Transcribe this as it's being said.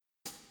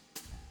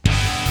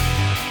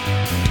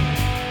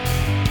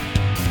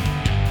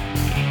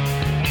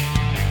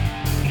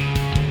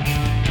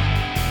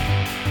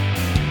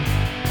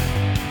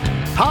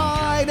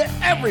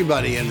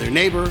everybody and their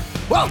neighbor.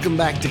 Welcome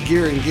back to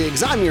Gear and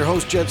Gigs. I'm your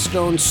host, Jet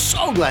Stone.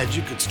 So glad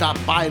you could stop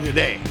by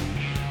today.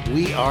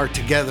 We are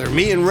together,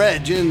 me and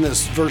Reg, in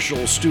this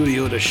virtual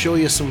studio to show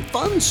you some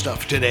fun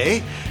stuff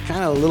today.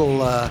 Kind of a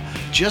little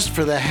just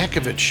for the heck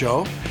of it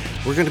show.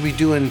 We're going to be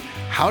doing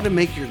how to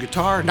make your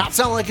guitar not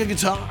sound like a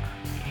guitar.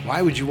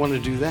 Why would you want to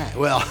do that?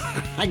 Well,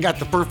 I got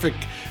the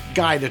perfect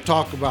guy to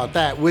talk about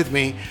that with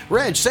me.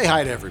 Reg, say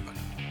hi to everybody.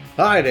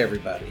 Hi to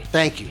everybody.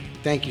 Thank you.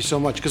 Thank you so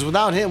much. Because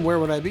without him, where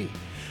would I be?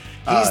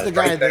 He's the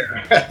guy right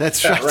there.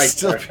 That's right. Right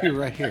Still there. be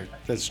right here.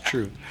 That's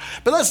true.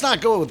 But let's not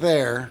go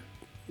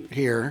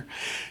here.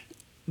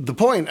 The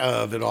point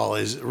of it all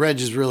is Reg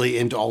is really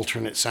into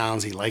alternate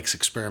sounds. He likes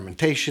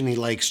experimentation. He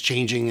likes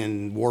changing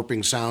and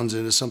warping sounds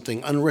into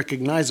something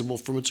unrecognizable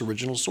from its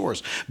original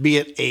source, be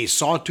it a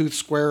sawtooth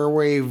square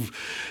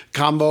wave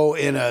combo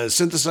in a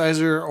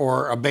synthesizer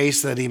or a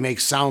bass that he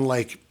makes sound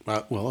like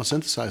a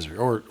synthesizer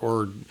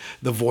or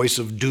the voice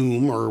of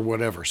doom or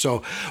whatever.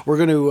 So we're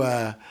going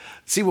to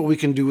see what we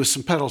can do with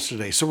some pedals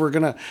today. So we're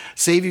going to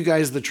save you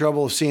guys the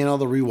trouble of seeing all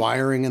the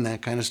rewiring and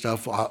that kind of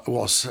stuff.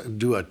 We'll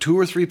do a 2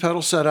 or 3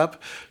 pedal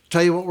setup,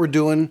 tell you what we're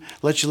doing,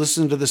 let you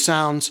listen to the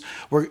sounds.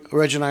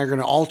 Reg and I are going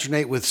to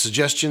alternate with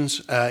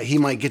suggestions. He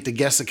might get to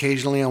guess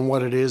occasionally on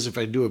what it is if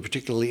I do a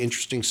particularly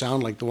interesting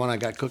sound like the one I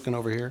got cooking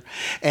over here.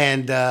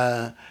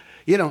 And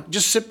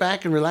just sit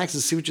back and relax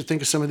and see what you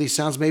think of some of these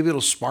sounds. Maybe it'll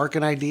spark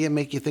an idea,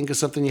 make you think of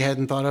something you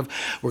hadn't thought of.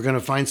 We're going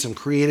to find some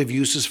creative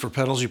uses for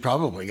pedals you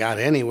probably got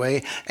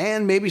anyway,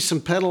 and maybe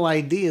some pedal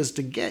ideas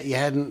to get you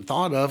hadn't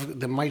thought of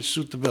that might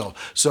suit the bill.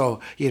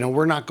 So,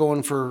 we're not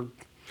going for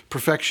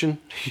perfection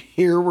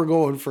here. We're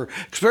going for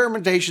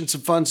experimentation,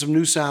 some fun, some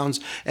new sounds,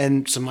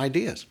 and some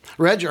ideas.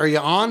 Reg, are you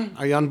on?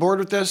 Are you on board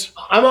with this?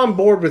 I'm on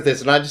board with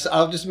this, and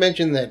I'll just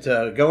mention that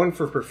going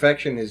for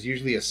perfection is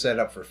usually a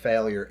setup for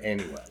failure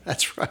anyway.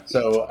 That's right.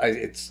 So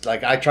it's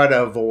like I try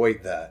to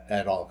avoid that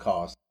at all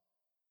costs.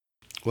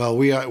 Well,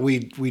 we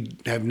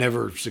have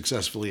never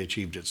successfully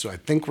achieved it, so I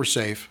think we're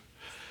safe.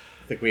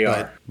 I think we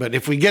are. But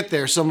if we get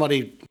there,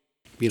 somebody,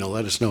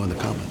 let us know in the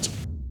comments.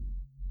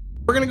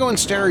 We're going to go in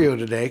stereo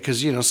today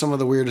because, some of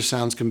the weirdest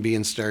sounds can be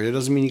in stereo. It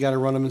doesn't mean you got to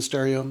run them in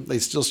stereo. They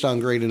still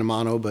sound great in a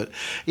mono, but,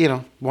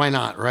 why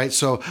not, right?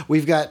 So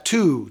we've got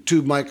two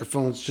tube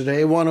microphones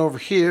today, one over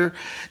here,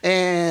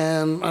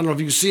 and I don't know if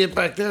you can see it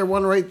back there,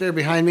 one right there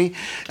behind me,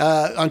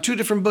 on 2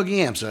 different boogie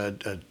amps,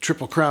 a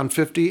Triple Crown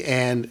 50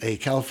 and a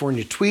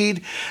California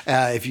Tweed.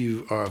 If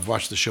you have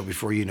watched the show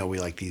before, we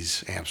like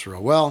these amps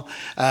real well.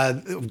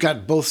 We've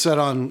got both set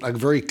on a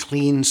very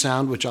clean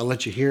sound, which I'll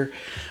let you hear.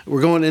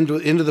 We're going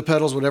into the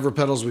pedals, whatever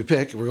pedals we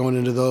pick, we're going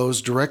into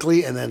those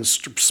directly and then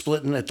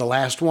splitting at the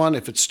last one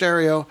if it's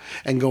stereo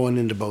and going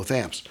into both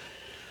amps.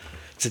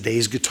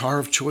 Today's guitar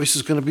of choice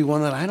is going to be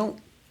one that I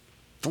don't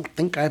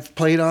think I've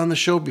played on the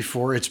show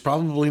before. It's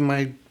probably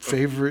my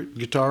favorite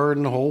guitar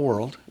in the whole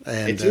world.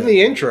 And it's in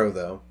the intro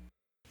though.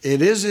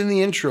 It is in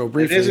the intro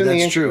briefly. It is in That's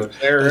the intro. true. It's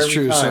there That's every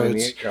true. time So in the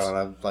it's intro, and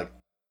I'm like,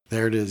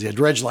 there it is. Yeah,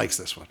 Reg likes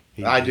this one.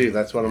 I do.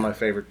 That's one of my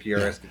favorite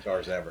PRS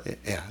guitars ever.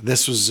 Yeah,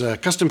 this was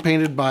custom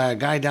painted by a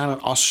guy down in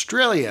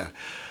Australia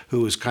who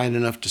was kind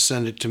enough to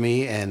send it to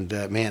me, and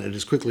man, it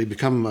has quickly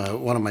become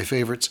one of my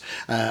favorites.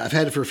 I've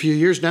had it for a few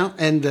years now,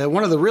 and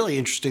one of the really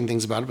interesting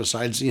things about it,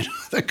 besides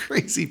the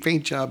crazy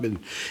paint job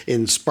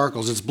in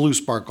sparkles, it's blue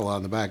sparkle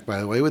on the back, by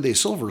the way, with a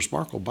silver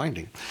sparkle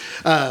binding,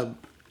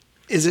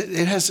 is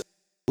it has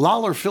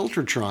Lawler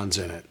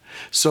Filtertrons in it,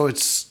 so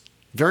it's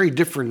very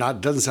different.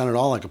 Doesn't sound at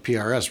all like a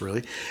PRS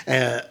really,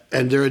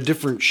 and they're a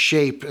different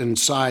shape and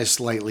size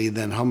slightly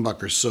than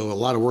humbuckers. So a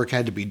lot of work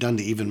had to be done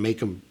to even make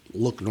them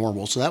look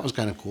normal. So that was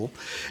kind of cool,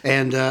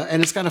 and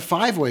it's got a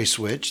 5-way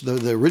switch.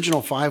 The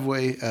original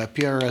 5-way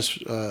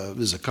PRS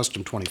is a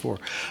custom 24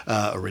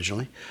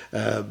 originally.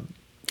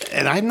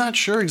 And I'm not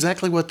sure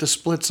exactly what the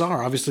splits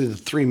are. Obviously, the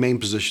 3 main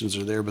positions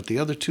are there, but the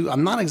other 2,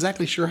 I'm not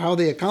exactly sure how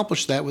they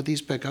accomplished that with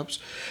these pickups.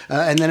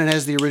 And then it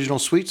has the original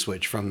sweet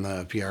switch from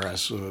the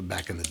PRS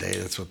back in the day.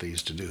 That's what they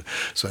used to do.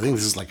 So I think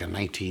this is like a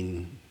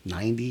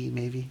 1990,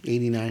 maybe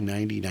 89,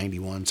 90,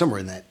 91,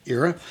 somewhere in that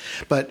era.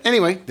 But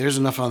anyway, there's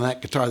enough on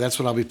that guitar. That's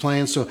what I'll be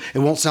playing. So it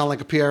won't sound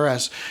like a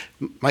PRS.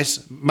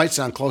 Might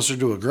sound closer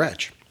to a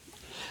Gretsch.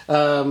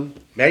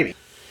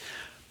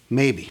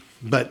 Maybe.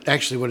 But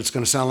actually what it's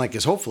going to sound like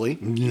is hopefully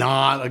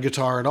not a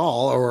guitar at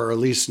all, or at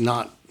least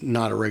not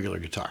a regular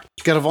guitar.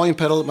 I've got a volume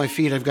pedal at my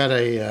feet. I've got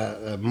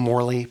a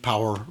Morley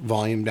power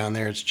volume down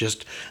there. It's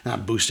just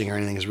not boosting or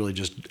anything. It's really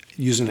just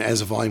using it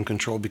as a volume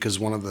control, because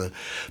one of the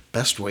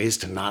best ways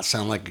to not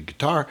sound like a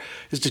guitar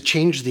is to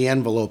change the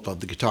envelope of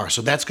the guitar.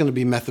 So that's going to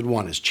be method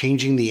 1, is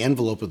changing the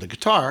envelope of the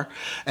guitar,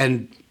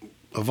 and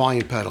a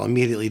volume pedal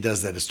immediately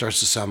does that. It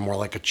starts to sound more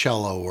like a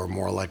cello or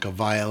more like a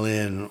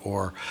violin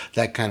or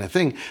that kind of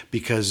thing,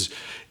 because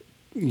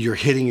you're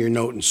hitting your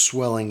note and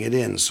swelling it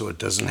in, so it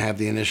doesn't have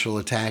the initial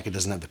attack, it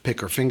doesn't have the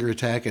pick or finger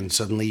attack, and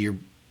suddenly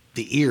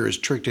the ear is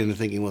tricked into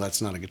thinking, well, that's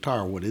not a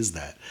guitar, what is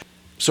that?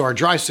 So our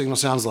dry signal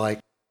sounds like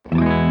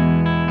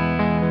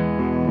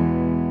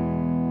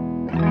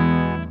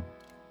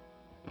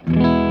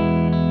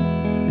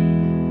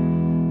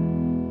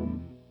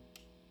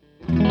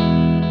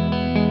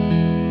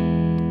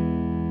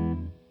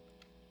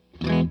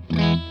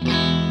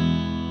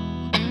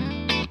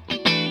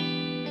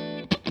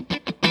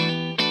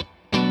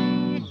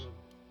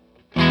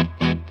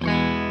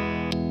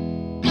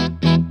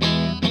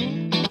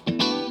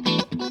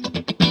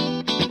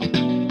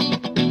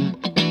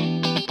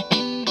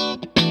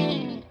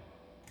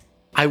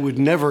I would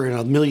never in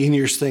a million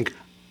years think,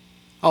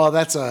 oh,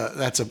 that's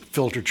a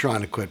filter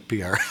trying to quit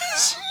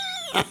PRS.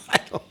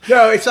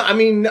 No, it's. I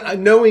mean,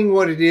 knowing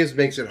what it is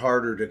makes it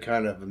harder to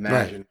kind of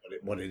imagine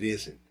what it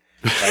isn't.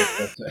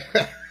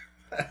 Like,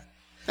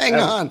 Hang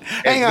on.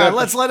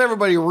 Let's let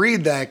everybody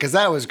read that because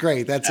that was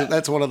great.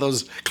 That's one of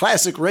those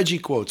classic Reggie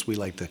quotes we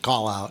like to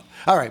call out.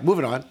 All right,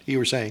 moving on. You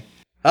were saying.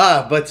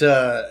 But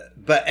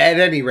at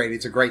any rate,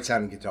 it's a great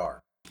sounding guitar.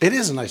 It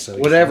is a nice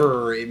sounding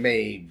Whatever it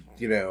may,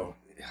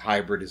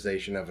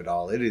 hybridization of it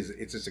all.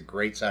 It's just a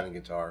great sounding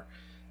guitar,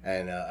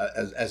 and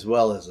as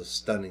well as a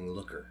stunning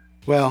looker.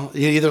 Well,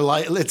 you either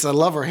it's a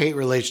love or hate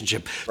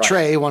relationship. Right.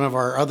 Trey, one of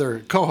our other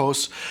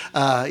co-hosts,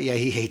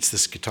 he hates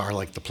this guitar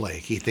like the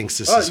plague. He thinks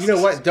this is. You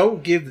know what?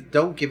 Don't give it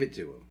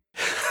to him.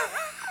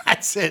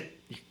 That's it.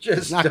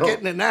 Just not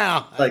getting it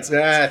now. That's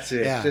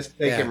it. Yeah, just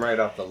take him right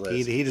off the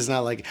list. He does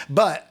not like it,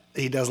 but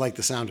he does like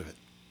the sound of it.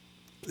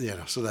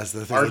 So that's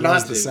the thing. He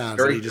loves the sound.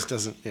 He just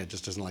doesn't. Yeah,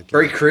 just doesn't like.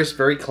 Very crisp,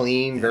 very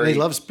clean. Very. He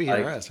loves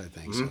PRS, I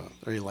think. Mm-hmm. So,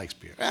 or he likes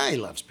PRS. He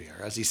loves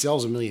PRS. He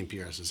sells 1 million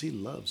PRSs. He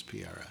loves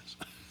PRS.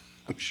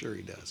 I'm sure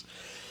he does.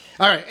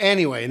 All right.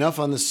 Anyway, enough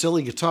on this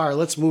silly guitar.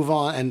 Let's move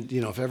on. And,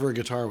 if ever a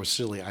guitar was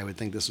silly, I would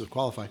think this would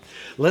qualify.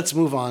 Let's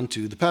move on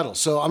to the pedals.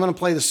 So I'm going to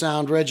play the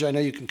sound. Reg, I know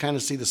you can kind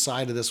of see the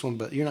side of this one,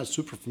 but you're not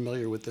super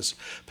familiar with this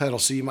pedal,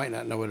 so you might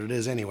not know what it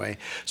is anyway.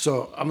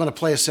 So I'm going to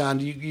play a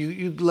sound.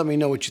 You let me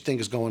know what you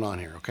think is going on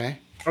here, okay?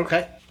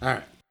 Okay. All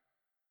right.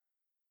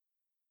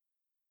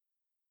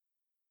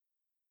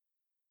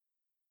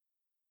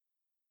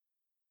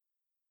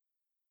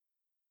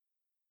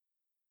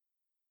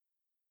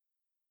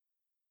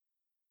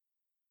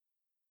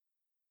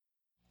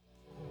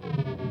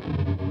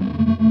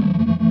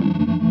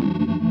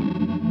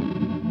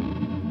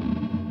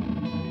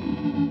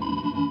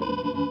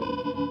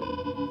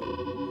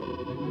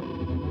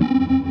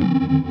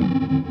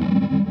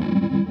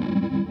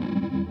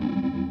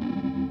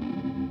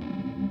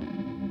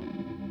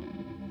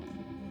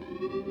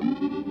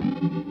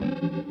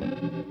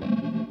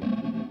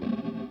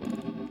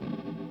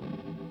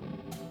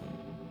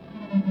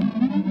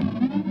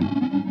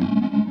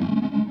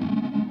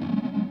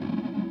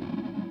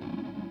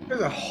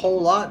 There's a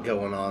whole lot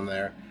going on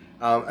there.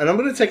 And I'm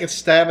going to take a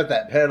stab at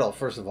that pedal,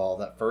 first of all,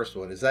 that first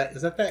one. Is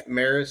that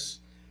Maris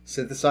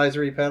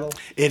synthesizer pedal?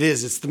 It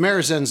is. It's the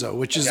Maris Enzo,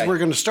 which is, we're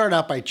going to start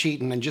out by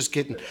cheating and just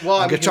getting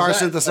a guitar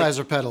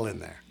synthesizer pedal in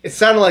there. It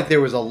sounded like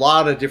there was a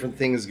lot of different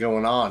things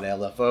going on,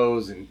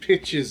 LFOs and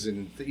pitches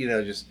and,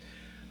 just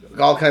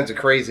all kinds of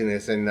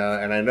craziness. And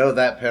I know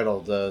that pedal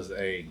does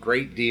a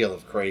great deal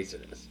of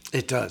craziness.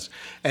 It does.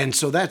 And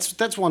so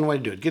that's one way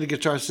to do it. Get a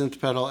guitar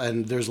synth pedal,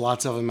 and there's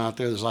lots of them out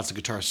there. There's lots of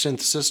guitar synth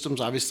systems.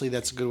 Obviously,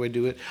 that's a good way to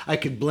do it. I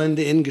could blend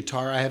in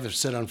guitar. I have it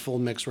set on full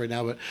mix right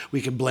now, but we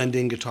could blend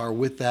in guitar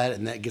with that,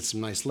 and that gets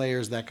some nice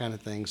layers, that kind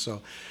of thing.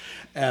 So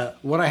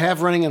what I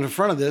have running in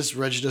front of this,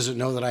 Reg doesn't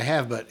know that I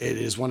have, but it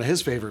is one of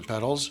his favorite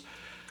pedals,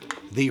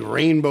 the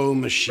Rainbow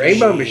Machine.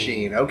 Rainbow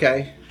Machine,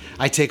 okay.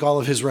 I take all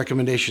of his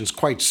recommendations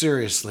quite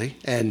seriously,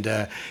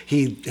 and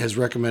he has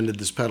recommended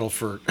this pedal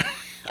for...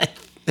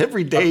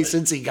 every day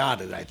since he got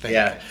it, I think.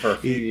 Yeah, for a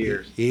few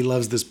years. He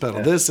loves this pedal.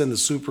 Yeah. This and the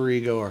Super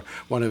Ego are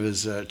one of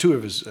his, two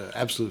of his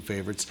absolute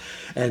favorites.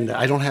 And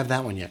I don't have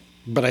that one yet,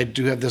 but I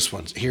do have this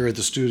one here at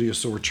the studio.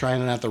 So we're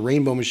trying out the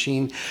Rainbow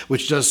Machine,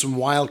 which does some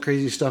wild,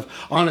 crazy stuff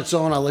on its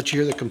own. I'll let you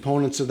hear the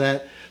components of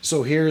that.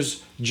 So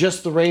here's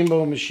just the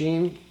Rainbow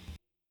Machine.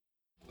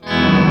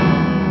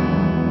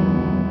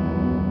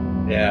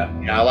 Yeah,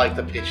 I like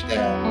the pitch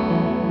down.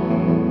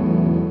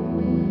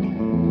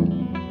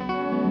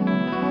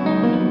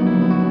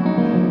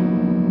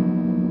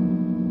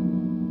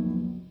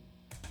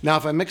 Now,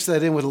 if I mix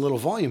that in with a little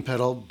volume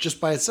pedal, just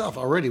by itself,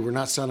 already we're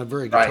not sounding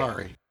very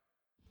guitar-y.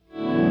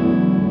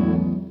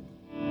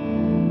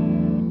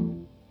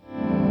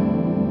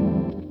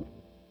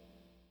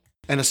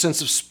 And a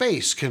sense of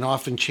space can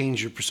often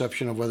change your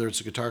perception of whether it's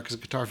a guitar, because a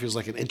guitar feels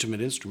like an intimate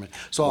instrument.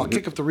 So I'll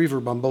kick up the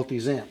reverb on both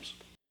these amps.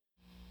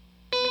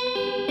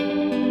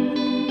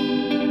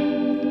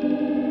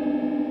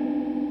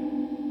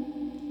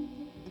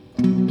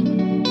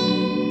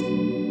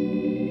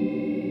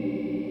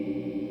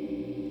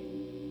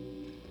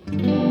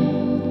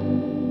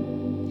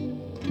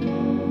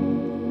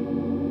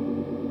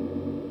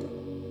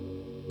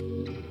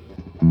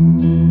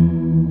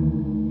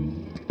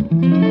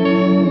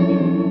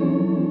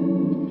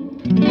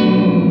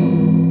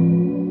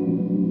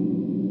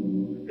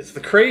 It's the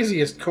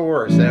craziest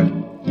chorus ever.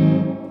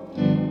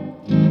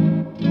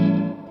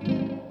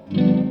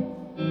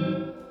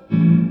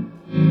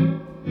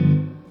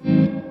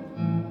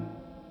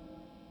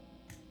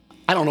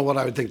 I don't know what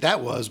I would think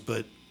that was,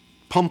 but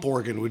pump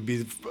organ would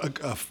be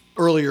a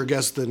earlier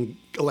guess than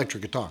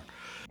electric guitar.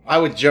 I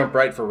would jump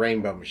right for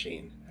Rainbow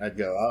Machine. I'd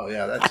go, oh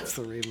yeah, that's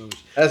the Rainbow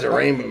Machine. That's a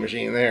Rainbow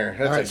Machine there.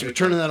 That's all right, so we're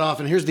turning that off,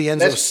 and here's the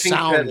Enzo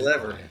sound.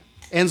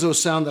 Enzo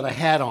sound that I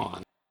had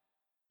on.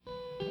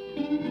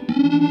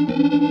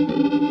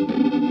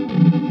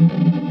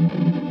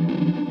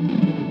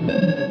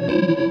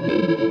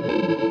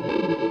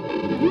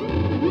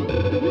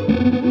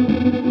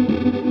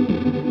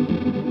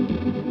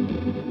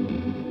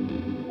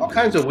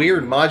 kinds of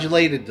weird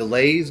modulated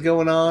delays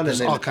going on, There's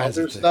and then all kinds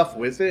other of things. stuff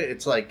with it.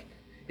 It's like,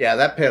 yeah,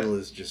 that pedal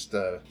is just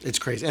It's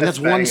crazy, and that's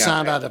one bang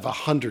sound out out of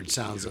 100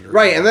 sounds that are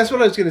right. And that's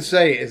what I was going to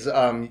say is,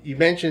 you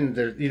mentioned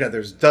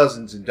there's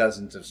dozens and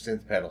dozens of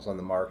synth pedals on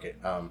the market.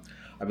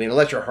 I mean,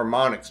 Electro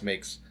Harmonics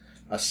makes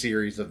a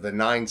series of the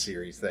 9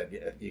 series that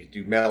you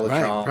do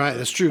Mellotron, Right,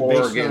 that's true.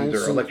 organs, Bass nines,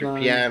 or electric synth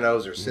nine.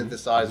 pianos, or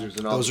synthesizers,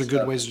 and all Those are this good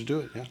stuff. ways to do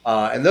it.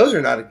 Yeah. And those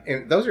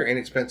are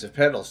inexpensive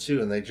pedals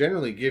too, and they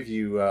generally give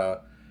you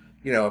a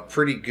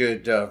pretty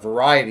good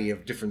variety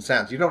of different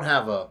sounds. You don't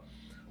have a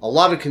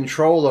lot of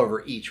control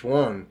over each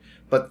one,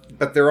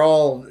 but they're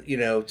all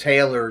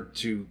tailored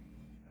to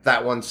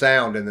that one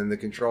sound, and then the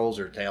controls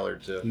are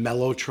tailored to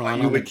Mellotron you on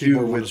the would do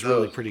keyboard with was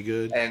really those. pretty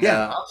good. And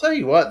yeah, I'll tell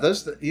you what,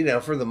 those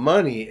for the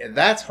money,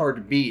 that's hard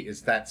to beat.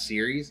 Is that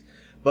series?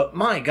 But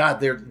my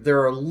God,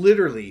 there are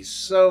literally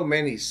so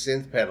many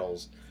synth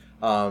pedals.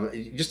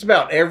 Just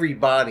about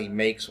everybody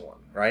makes one,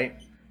 right?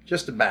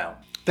 Just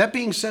about. that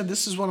being said,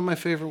 this is one of my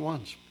favorite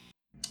ones.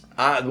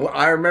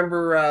 I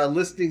remember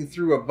listening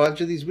through a bunch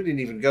of these. We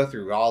didn't even go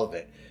through all of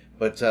it,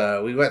 but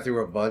we went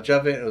through a bunch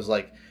of it. It was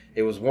like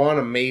it was one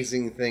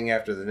amazing thing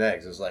after the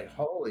next. It was like,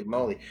 holy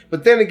moly!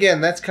 But then again,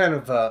 that's kind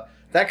of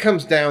that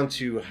comes down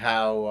to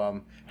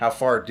how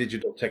far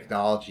digital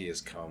technology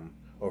has come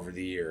over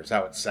the years,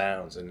 how it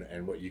sounds,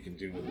 and what you can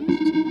do with it.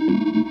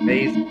 It's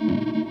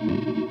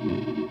amazing.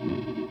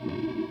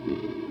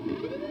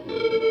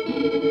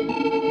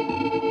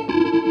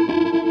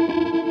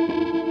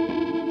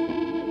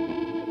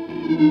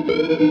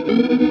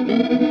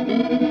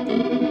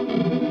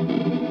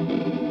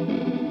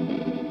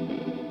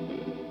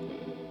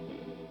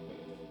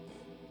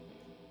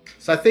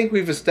 So I think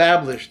we've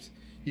established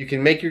you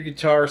can make your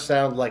guitar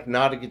sound like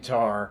not a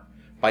guitar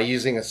by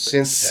using a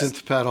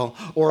Synth pedal,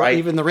 or Right.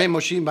 even the Rainbow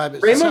Machine by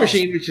itself. Rainbow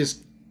Machine, which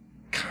is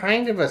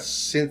kind of a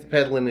synth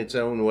pedal in its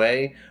own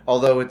way,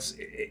 although it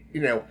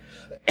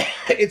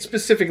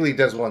specifically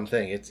does one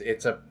thing.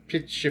 It's a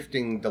pitch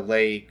shifting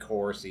delay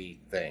chorusy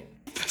thing.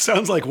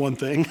 Sounds like one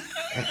thing.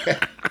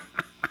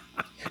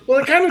 Well,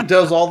 it kind of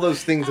does all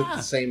those things at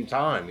the same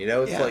time.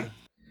 It's Yeah. like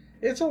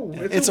it's a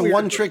It's a weird-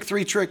 1-trick,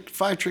 3-trick,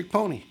 5-trick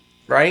pony.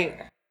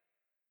 right?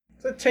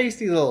 It's a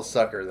tasty little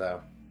sucker,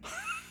 though.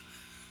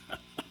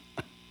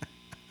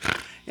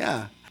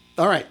 Yeah.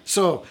 All right.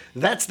 So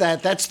that's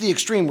that. That's the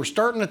extreme. We're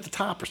starting at the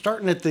top. We're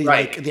starting at the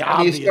Right. like, the I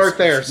mean, you obvious. start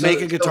there. So-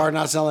 Make a guitar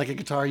not sound like a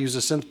guitar. Use a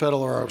synth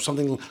pedal or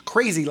something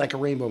crazy like a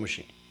Rainbow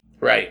Machine.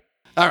 Right.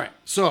 All right.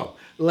 So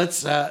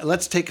let's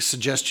take a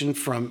suggestion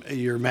from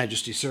Your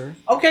Majesty, sir.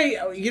 Okay.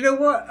 You know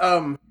what?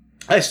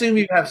 I assume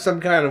you have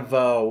some kind of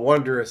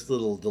wondrous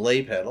little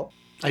delay pedal.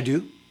 I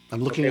do.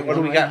 I'm looking Okay, at what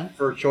do one we right got now.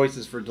 for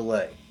choices for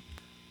delay?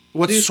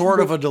 What do- sort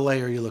of a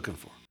delay are you looking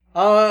for?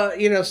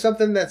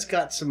 Something that's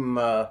got some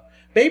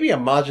maybe a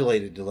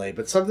modulated delay,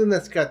 but something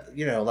that's got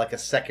like a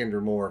second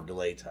or more of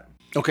delay time.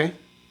 Okay.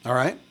 All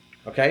right.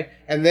 Okay,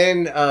 and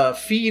then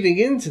feeding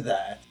into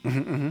that,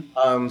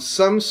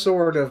 some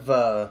sort of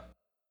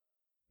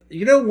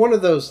one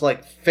of those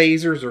like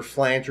phasers or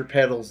flanger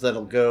pedals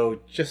that'll go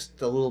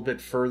just a little bit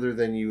further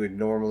than you would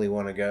normally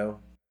want to go.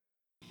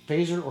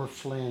 Phaser or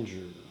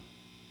flanger?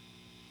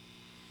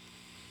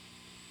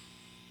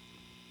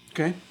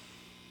 Okay.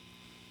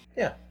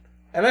 Yeah,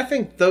 and I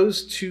think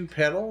those two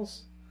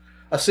pedals,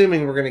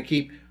 assuming we're going to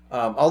keep,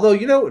 although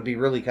what would be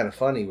really kind of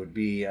funny would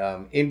be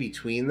in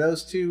between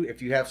those two,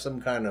 if you have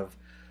some kind of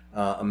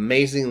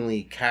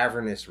amazingly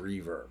cavernous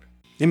reverb.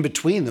 In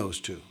between those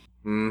two.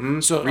 Mm-hmm.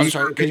 So I'm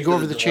sorry. Can you go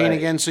over the chain delay.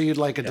 again? So you'd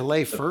like a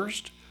delay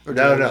first? Or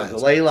No, last?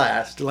 delay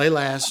last. Delay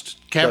last.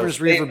 Cavernous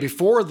So, reverb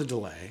before the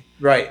delay.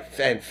 Right,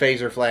 and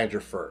phaser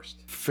flanger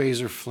first.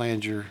 Phaser,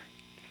 flanger.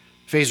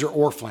 Phaser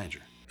or flanger.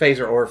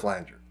 Phaser or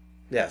flanger.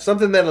 Yeah,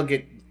 something that'll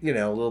get, a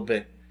little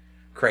bit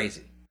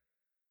crazy.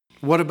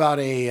 What about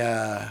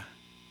a...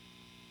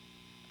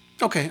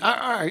 Okay, all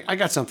right. I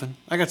got something.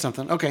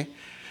 Okay.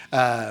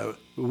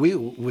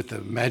 With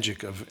the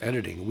magic of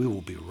editing, we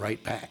will be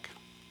right back.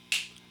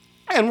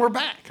 And we're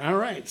back. All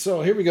right,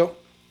 so here we go.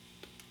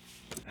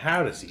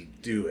 How does he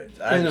do it?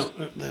 I know,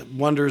 the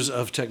wonders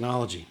of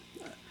technology.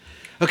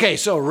 Okay,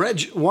 so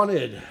Reg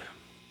wanted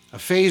a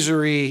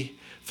phasery,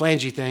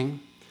 flangey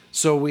thing.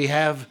 So we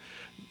have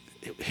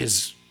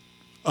his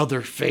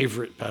other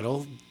favorite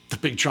pedal, the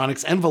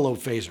Bigtronics envelope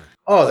phaser.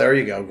 Oh, there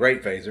you go.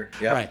 Great phaser.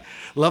 Yeah. Right.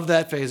 Love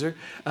that phaser.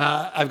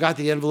 I've got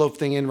the envelope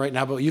thing in right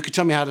now, but you could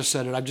tell me how to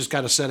set it. I've just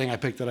got a setting I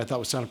picked that I thought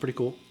was sounded pretty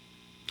cool.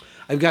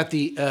 I've got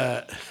the,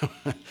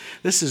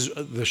 this is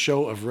the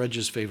show of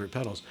Reg's favorite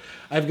pedals.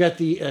 I've got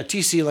the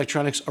TC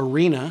Electronics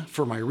Arena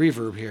for my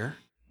reverb here.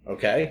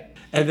 Okay.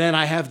 And then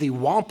I have the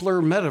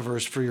Wampler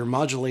Metaverse for your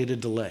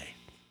modulated delay.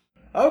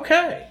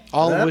 Okay.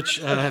 All of which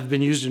have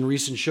been used in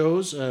recent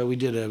shows. We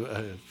did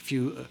a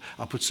few,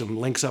 I'll put some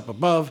links up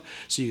above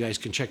so you guys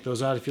can check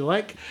those out if you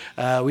like.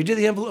 We did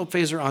the envelope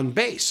phaser on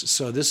bass,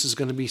 so this is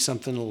going to be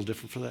something a little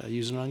different for that,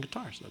 using it on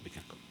guitar, so that'd be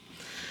kind of cool.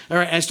 All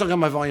right, I still got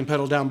my volume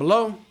pedal down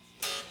below,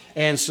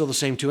 and still the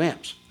same 2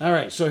 amps. All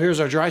right, so here's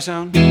our dry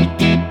sound.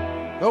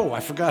 Oh,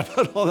 I forgot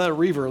about all that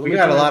reverb. We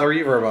got a lot of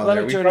reverb on Let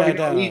there. me We turn probably that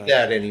don't down. need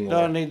that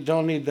anymore.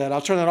 Don't need that.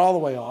 I'll turn that all the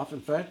way off.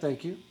 In fact,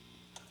 thank you.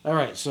 All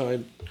right, all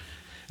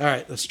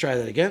right, let's try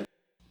that again.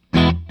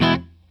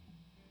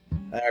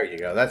 There you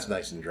go. That's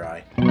nice and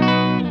dry.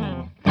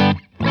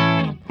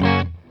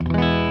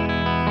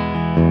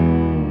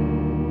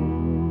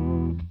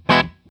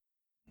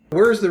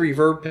 Where's the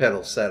reverb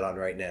pedal set on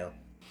right now?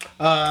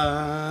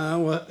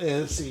 Well,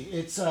 let's see.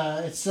 It's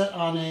set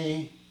on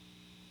a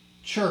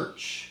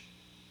church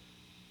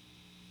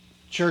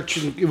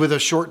with a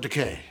short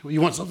decay.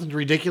 You want something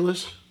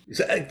ridiculous?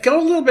 Go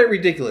a little bit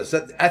ridiculous.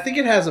 I think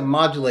it has a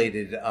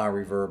modulated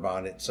reverb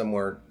on it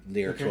somewhere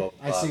near 12.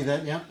 I see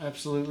that. Yeah,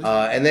 absolutely.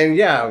 And then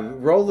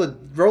roll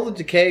the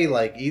decay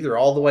like either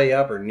all the way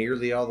up or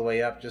nearly all the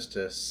way up just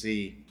to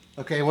see.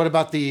 Okay, what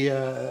about the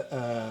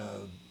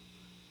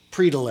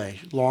pre-delay?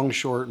 Long,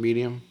 short,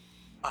 medium?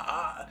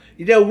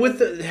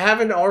 With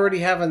having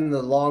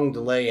the long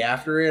delay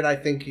after it, I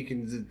think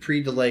the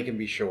pre-delay can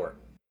be short.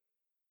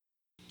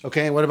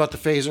 Okay, what about the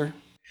phaser?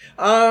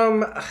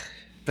 Um,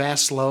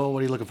 Fast, slow, what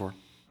are you looking for?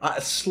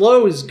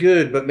 Slow is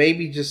good, but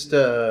maybe just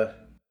a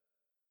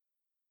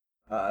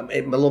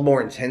little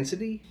more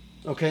intensity.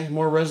 Okay,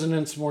 more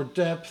resonance, more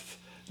depth,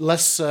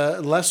 less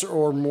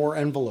or more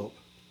envelope.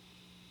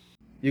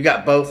 You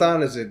got both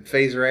on? Is it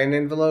phaser and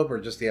envelope, or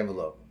just the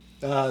envelope?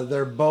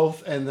 They're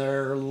both, and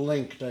they're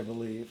linked, I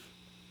believe.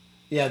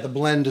 Yeah, the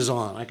blend is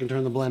on. I can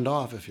turn the blend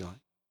off if you like.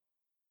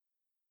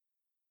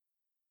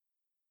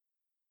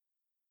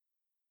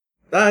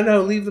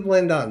 No, leave the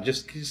blend on.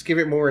 Just give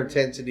it more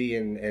intensity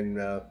and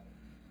a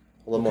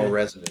little more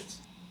resonance,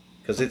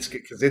 because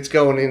it's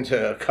going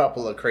into a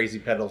couple of crazy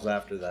pedals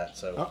after that.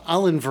 So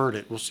I'll invert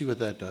it. We'll see what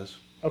that does.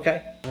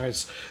 okay. All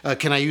right.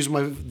 Can I use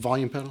my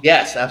volume pedal?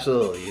 Yes,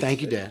 absolutely.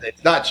 Thank you, Dad.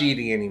 It's not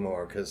cheating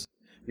anymore because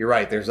you're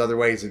right. There's other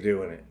ways of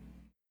doing it.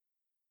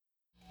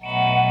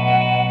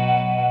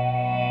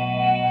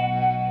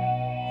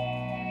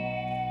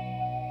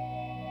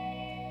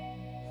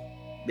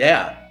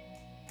 Yeah.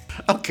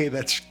 Okay,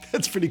 that's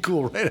pretty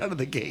cool right out of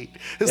the gate.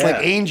 It's Yeah.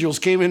 like angels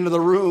came into the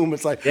room.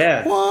 It's like,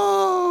 Yeah.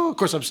 whoa. Of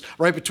course, I'm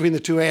right between the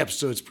two amps,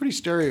 so it's pretty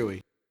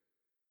stereo-y.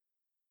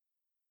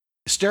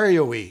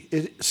 Stereo-y.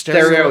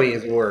 Stereo-y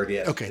is the word,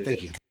 yes. Okay,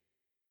 thank you.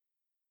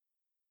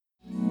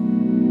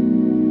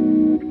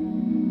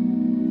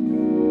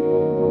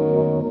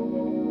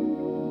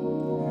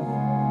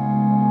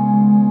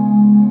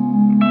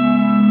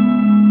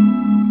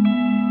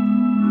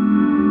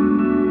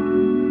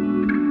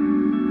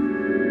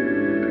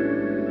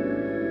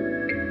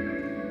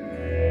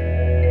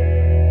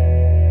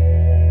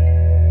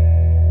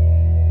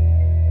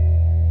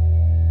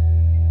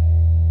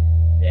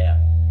 Yeah.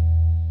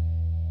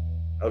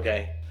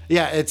 Okay.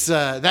 Yeah, it's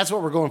that's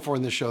what we're going for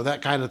in this show.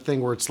 That kind of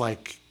thing where it's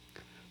like,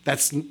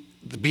 that's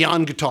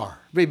beyond guitar.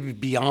 Maybe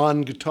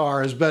beyond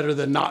guitar is better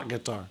than not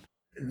guitar.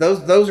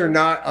 Those are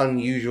not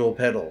unusual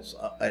pedals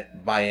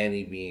by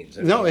any means.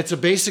 No, it's a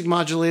basic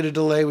modulated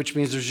delay, which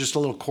means there's just a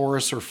little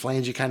chorus or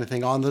flangey kind of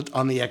thing on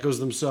the echoes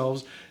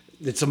themselves.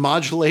 It's a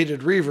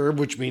modulated reverb,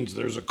 which means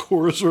there's a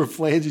chorus or a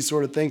flangey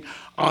sort of thing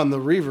on the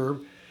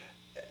reverb.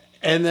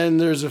 And then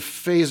there's a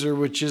phaser,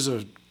 which is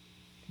a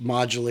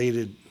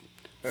modulated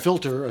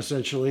filter,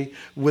 essentially,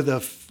 with a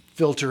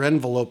filter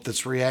envelope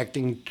that's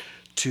reacting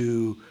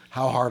to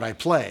how hard I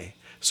play.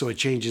 So it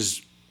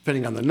changes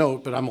depending on the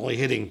note, but I'm only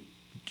hitting,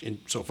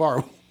 so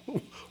far,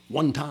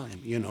 one time,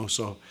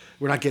 so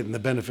we're not getting the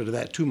benefit of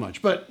that too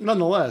much. But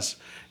nonetheless,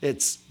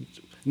 it's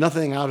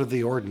nothing out of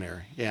the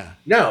ordinary. Yeah.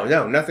 No,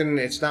 nothing.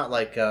 It's not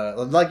like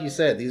you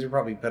said, these are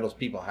probably pedals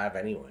people have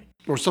anyway.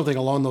 Or something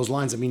along those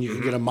lines. I mean, you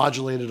can get a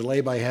modulated delay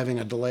by having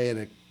a delay and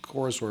a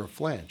chorus or a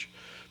flange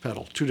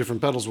pedal. Two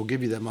different pedals will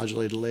give you that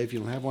modulated delay if you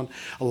don't have one.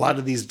 A lot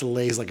of these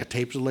delays, like a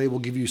tape delay, will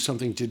give you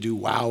something to do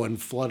wow and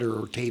flutter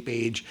or tape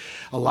age.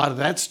 A lot of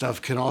that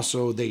stuff can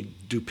also, they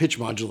do pitch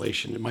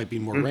modulation. It might be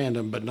more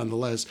random, but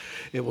nonetheless,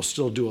 it will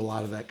still do a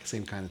lot of that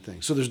same kind of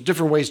thing. So there's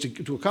different ways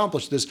to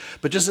accomplish this,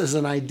 but just as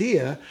an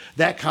idea,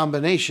 that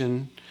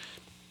combination,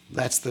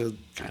 that's the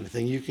kind of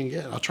thing you can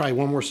get. I'll try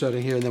one more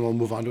setting here and then we'll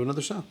move on to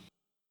another sound.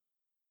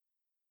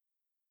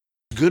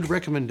 Good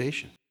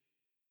recommendation.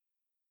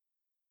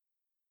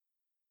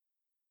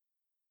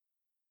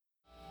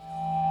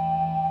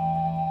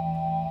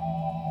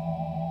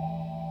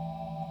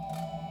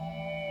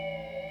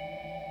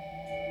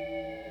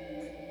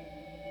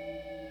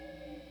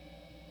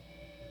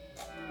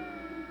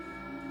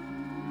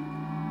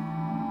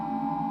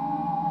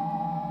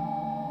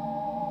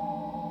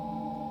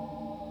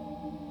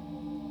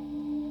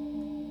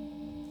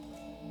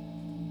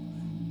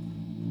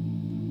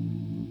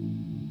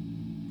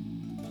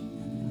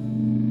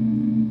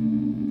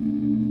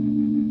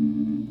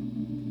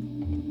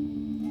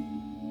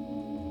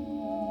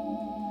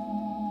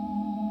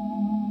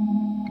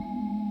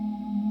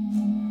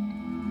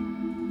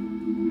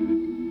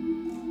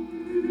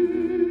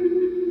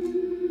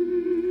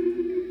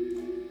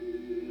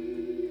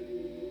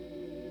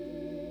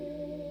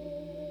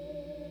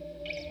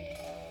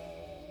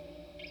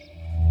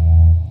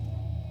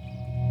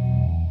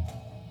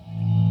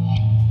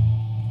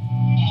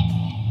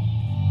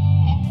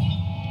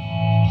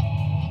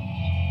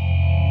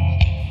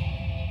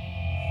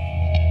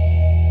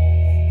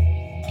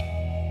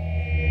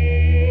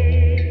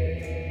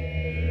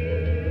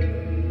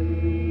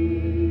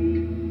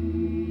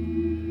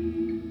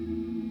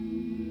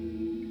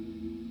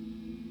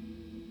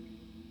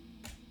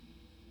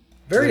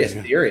 very There you go.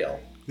 ethereal.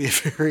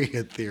 Very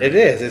ethereal. It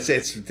is.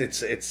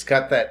 It's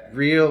got that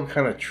real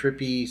kind of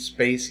trippy,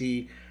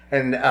 spacey,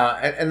 and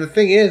the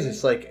thing is,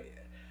 it's like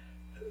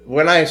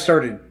when I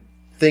started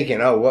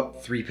thinking, oh,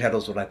 what three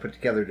pedals would I put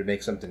together to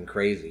make something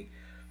crazy?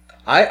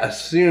 I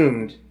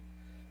assumed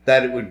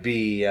that it would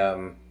be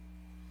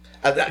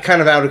that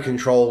kind of out of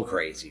control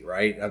crazy,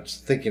 right? I was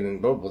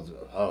thinking,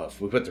 oh, if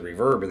we put the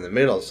reverb in the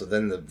middle, so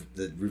then the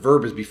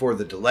reverb is before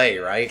the delay,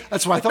 right?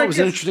 That's why I thought it was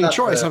an interesting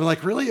choice. I'm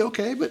like, really?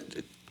 Okay,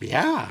 but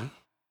yeah.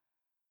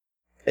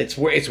 It's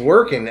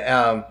working.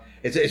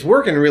 It's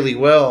working really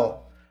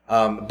well.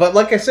 But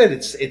like I said,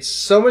 it's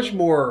so much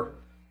more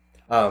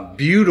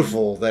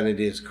beautiful than it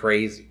is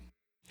crazy.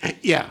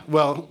 Yeah.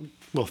 Well,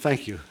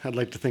 thank you. I'd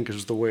like to think it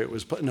was the way it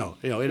was, but no,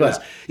 it is.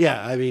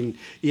 Yeah. I mean,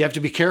 you have to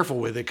be careful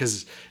with it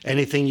because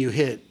anything you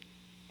hit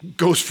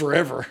goes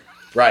forever.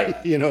 Right.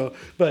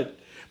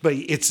 But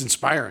it's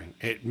inspiring.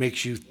 It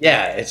makes you.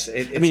 Yeah.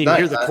 I mean, you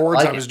hear the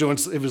chords I was doing.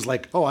 It was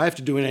like, oh, I have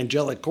to do an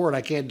angelic chord.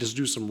 I can't just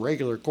do some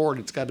regular chord.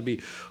 It's got to be,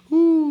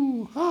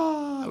 ooh,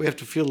 ah. We have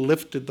to feel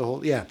lifted the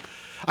whole. Yeah.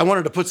 I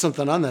wanted to put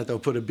something on that though,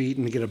 put a beat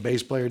and get a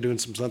bass player doing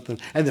something,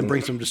 and then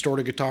bring some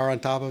distorted guitar on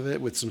top of it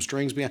with some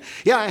strings behind.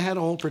 Yeah, I had a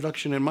whole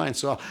production in mind.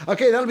 So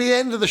okay, that'll be the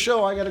end of the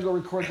show. I got to go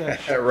record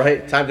that.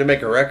 Right, time to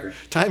make a record.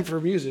 Time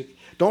for music.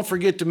 Don't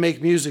forget to make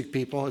music,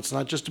 people. It's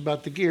not just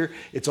about the gear;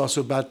 it's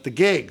also about the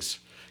gigs.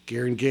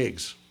 Gear and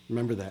gigs.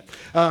 Remember that.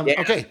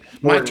 Yeah. Okay,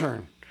 my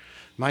turn.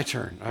 I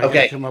got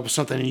to come up with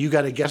something, and you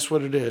got to guess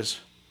what it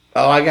is.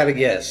 Oh, I got to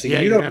guess. See,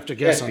 Yeah, you don't don't have to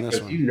guess on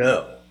this one.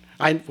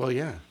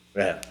 Yeah.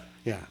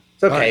 Yeah.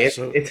 It's okay. Right,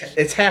 so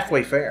It's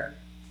halfway fair.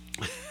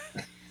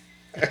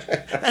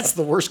 that's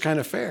the worst kind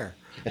of fair.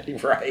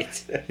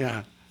 Right.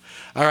 Yeah.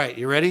 All right,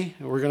 you ready?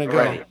 We're gonna go.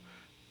 Ready.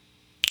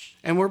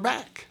 And we're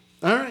back.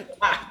 All right.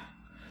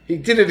 He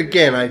did it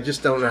again. I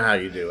just don't know how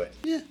you do it.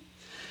 Yeah.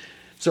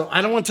 So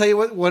I don't want to tell you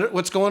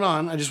what's going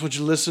on. I just want you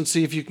to listen,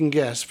 see if you can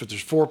guess. But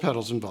there's 4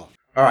 pedals involved.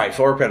 All right,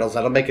 4 pedals.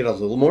 That'll make it a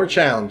little more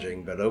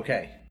challenging, but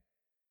okay.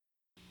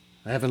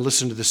 I haven't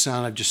listened to the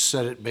sound. I've just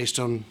said it based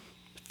on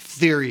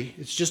theory.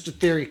 It's just a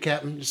theory,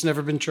 Captain. It's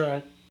never been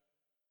tried.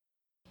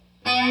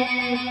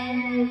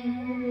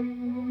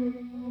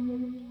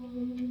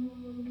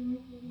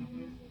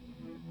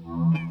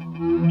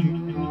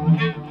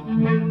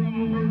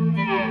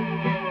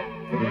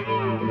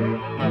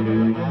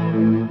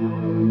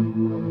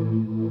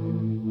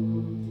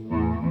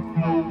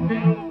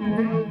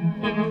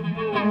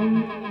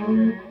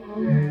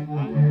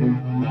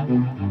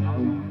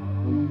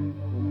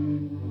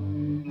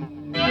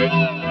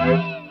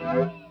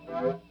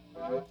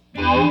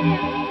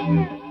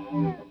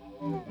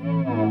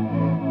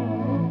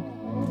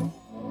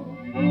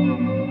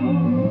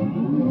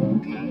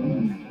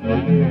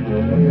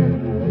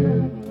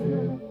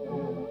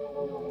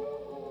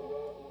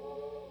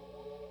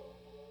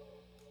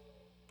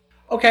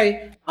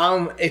 Okay.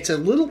 It's a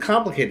little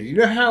complicated. You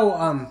know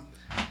how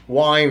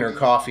wine or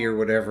coffee or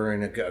whatever,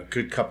 and a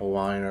good cup of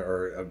wine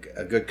or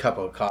a good cup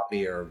of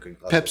coffee or a good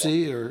glass of wine,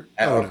 Pepsi or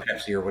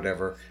Pepsi or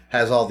whatever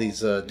has all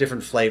these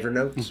different flavor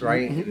notes,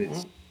 right?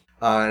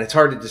 And it's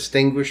hard to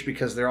distinguish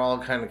because they're all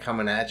kind of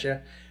coming at you.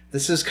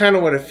 This is kind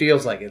of what it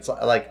feels like. It's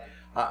like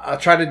I'll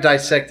try to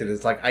dissect it.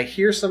 It's like I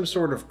hear some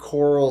sort of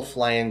choral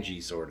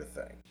flangey sort of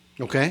thing.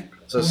 Okay.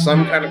 So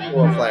some kind of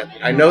choral flange.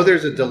 I know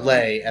there's a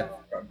delay at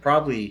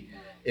probably,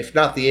 if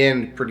not the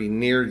end, pretty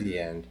near the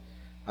end.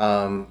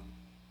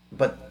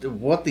 But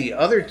what the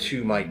other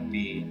two might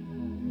be,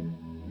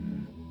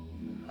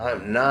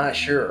 I'm not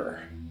sure.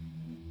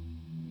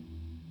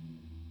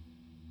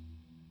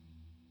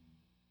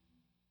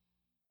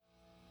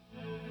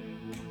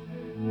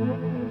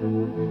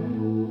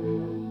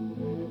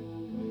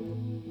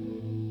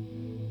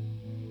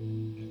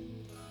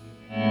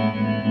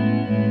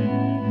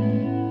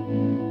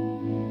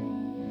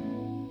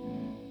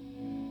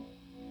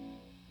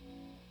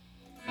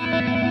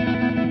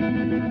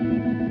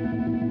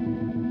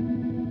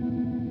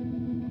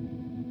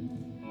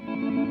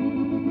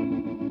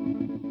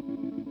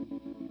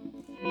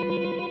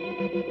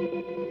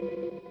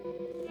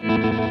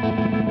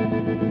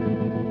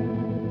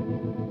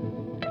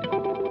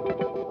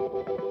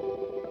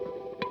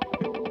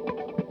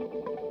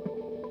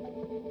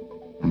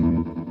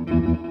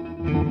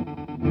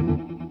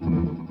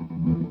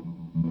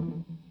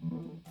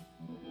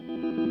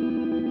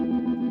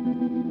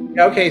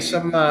 Okay,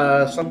 some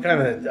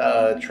kind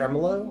of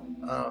tremolo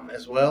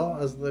as well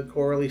as the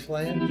chorally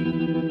flange.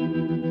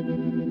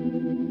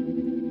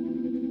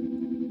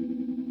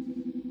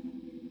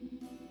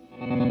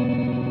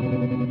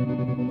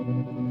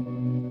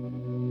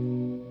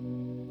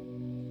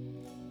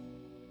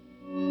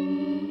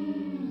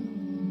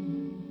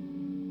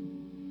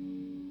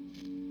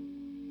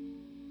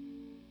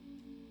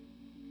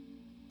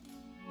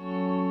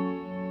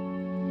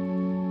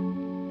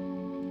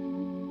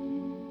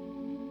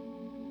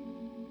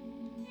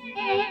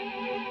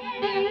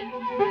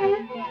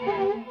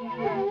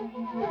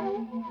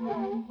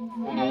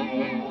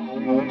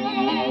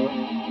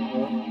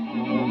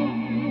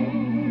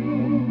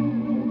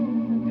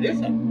 It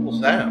is a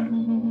cool sound.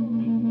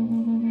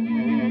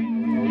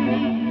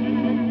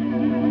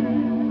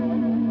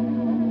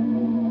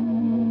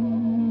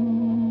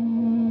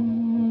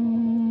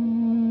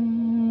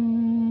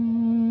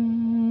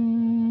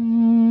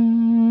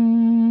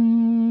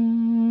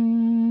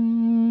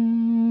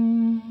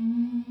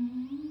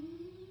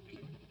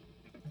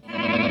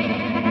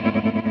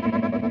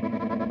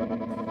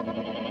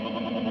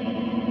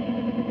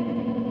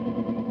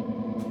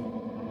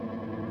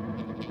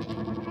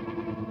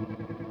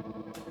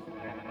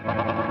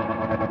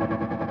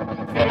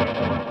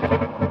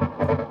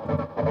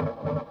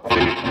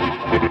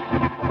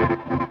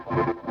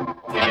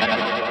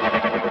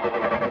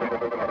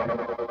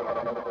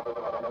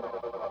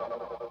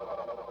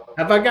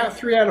 Have I got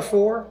 3 out of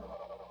 4?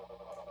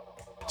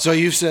 So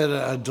you said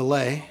a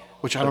delay,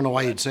 which I don't know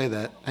why you'd say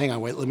that. Hang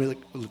on, wait.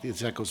 Let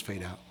these echoes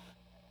fade out.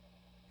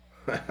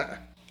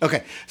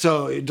 Okay,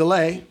 so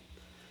delay.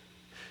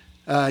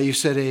 You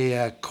said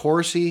a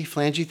chorusy,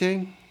 flangey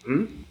thing,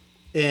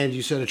 and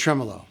you said a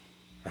tremolo.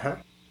 Uh-huh.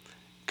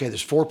 Okay,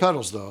 there's 4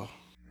 pedals though.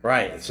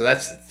 Right. So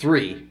that's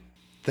 3.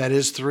 That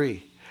is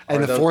 3,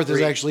 and Are the those 4th is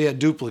 3? actually a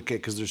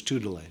duplicate because there's 2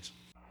 delays.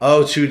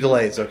 Oh, 2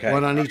 delays. Okay.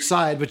 One on each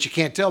side, but you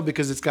can't tell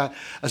because it's got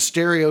a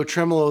stereo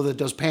tremolo that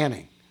does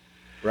panning.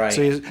 Right.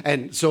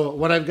 So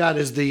what I've got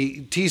is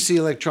the TC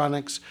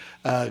Electronics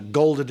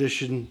Gold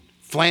Edition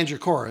flanger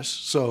chorus.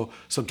 So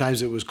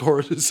sometimes it was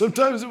chorus,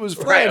 sometimes it was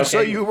flange. Right, okay. So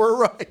you were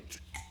right.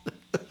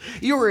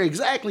 You were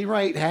exactly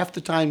right half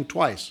the time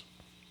twice.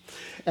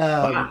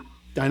 Wow.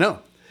 I know.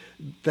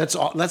 That's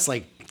all. That's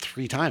like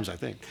 3 times, I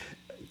think.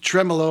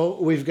 Tremolo.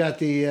 We've got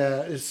the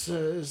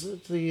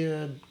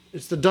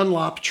it's the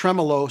Dunlop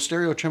tremolo,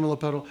 stereo tremolo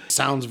pedal.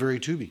 Sounds very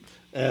tubey.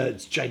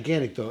 It's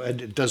gigantic though,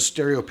 and it does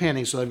stereo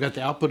panning. So I've got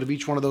the output of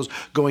each one of those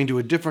going to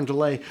a different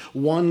delay.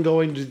 One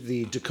going to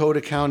the Dakota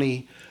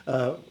County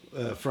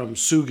from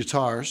Sioux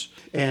Guitars,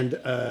 and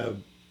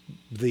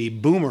the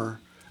Boonar,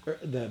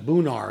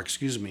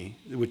 excuse me,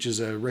 which is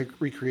a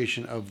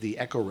recreation of the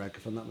Echo Rec,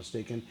 if I'm not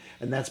mistaken,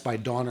 and that's by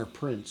Donner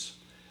Prince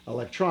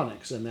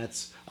Electronics, and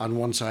that's on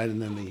one side,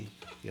 and then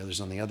the other's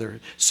on the other,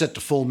 set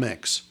to full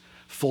mix,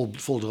 full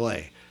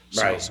delay.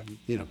 So, Right.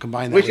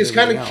 Combine that Which with is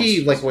kind of everything key,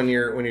 else. like when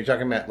you're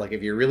talking about, like,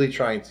 if you're really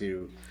trying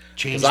to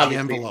Change 'cause the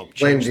obviously envelope. if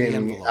you blend Change the in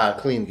envelope.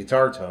 clean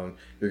guitar tone,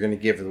 you're going to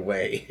give it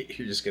away.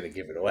 You're just going to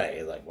give it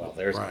away. Like, well,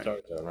 there's Right. guitar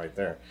tone right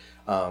there.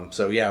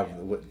 So yeah,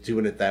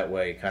 doing it that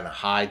way kind of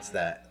hides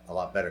that a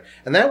lot better.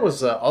 And that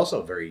was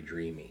also very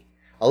dreamy,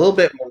 a little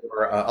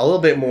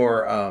bit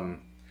more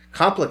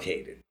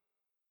complicated.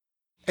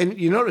 And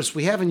you notice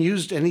we haven't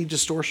used any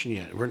distortion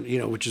yet.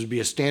 Which would be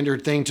a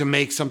standard thing to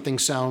make something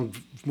sound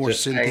more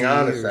Just synthy. hang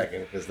on a or-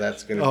 second, because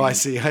that's going to. Oh, I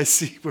see.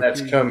 where That's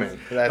you're- coming.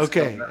 That's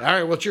Okay. coming. All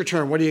right. Well, it's your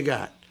turn. What do you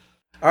got?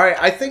 All right.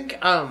 I think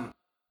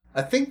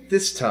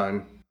this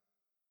time,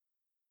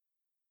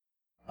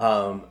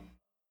 a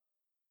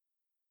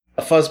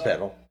fuzz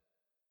pedal.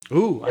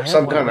 Ooh, Or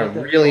some kind of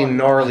really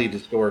gnarly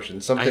distortion.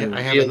 Something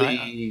I have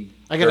really.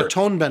 I got a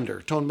tone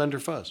bender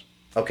fuzz.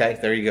 Okay,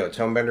 there you go.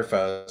 Tone bender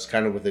fuzz,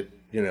 kind of with it,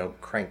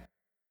 crank,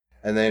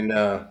 and then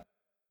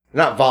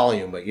not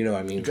volume, but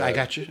I mean. I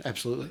got you.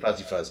 Absolutely.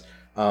 Fuzzy fuzz.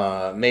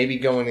 Maybe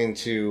going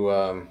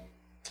into.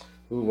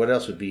 What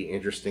else would be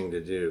interesting to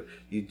do?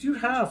 You do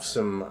have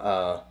some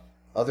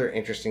other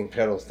interesting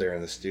pedals there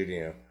in the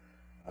studio.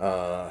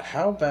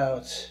 How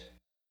about?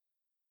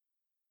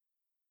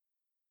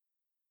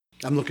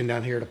 I'm looking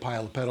down here at a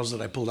pile of pedals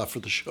that I pulled out for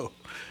the show.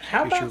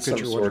 How Get your- about get some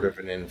your sort order. of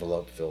an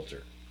envelope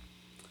filter?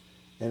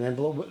 An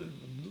envelope,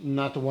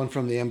 not the one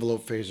from the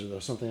envelope phaser though.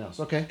 Something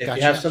else. Okay. If gotcha.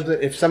 you have something,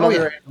 if some Oh, other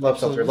yeah. envelope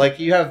filter, Absolutely. like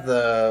you have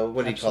the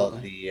what do you call it?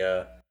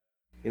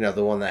 Absolutely.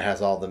 The one that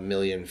has all the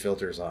million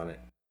filters on it.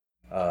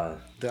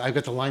 I've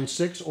got the Line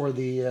 6 or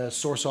the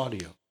Source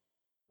Audio.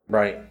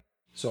 Right.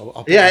 So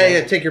I'll put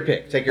Yeah. Take your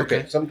pick. Take your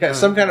Okay. pick. Some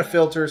kind of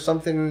filter.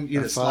 Something.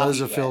 A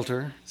fuzz, a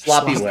filter.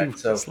 Sloppy wet,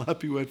 so-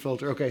 sloppy wet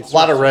filter. Okay. A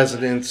lot of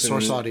resonance.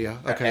 Source audio.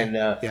 Okay. And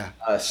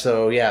yeah.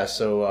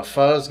 So a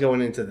fuzz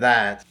going into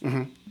that.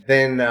 Mm-hmm.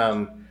 Then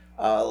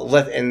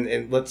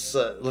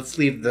let's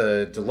leave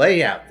the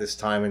delay out this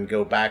time and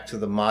go back to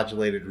the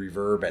modulated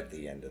reverb at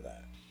the end of that.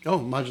 Oh,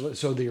 modulate.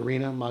 So the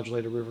arena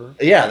modulated reverb.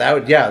 Yeah, that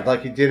would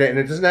like you did it, and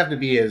it doesn't have to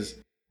be as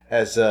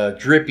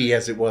drippy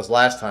as it was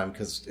last time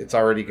because it's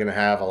already going to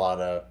have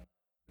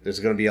there's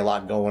going to be a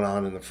lot going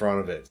on in the front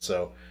of it.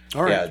 So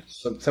All right. yeah,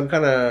 some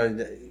kind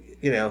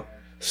of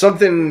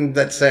something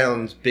that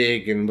sounds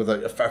big and with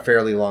a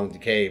fairly long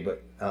decay,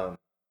 but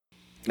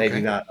maybe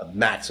Okay. not a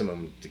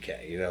maximum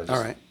decay. All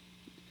right.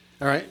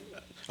 All right.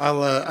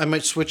 I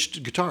might switch to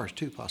guitars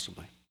too,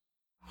 possibly.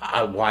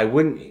 Why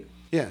wouldn't you?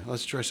 Yeah.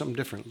 Let's try something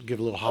different. Give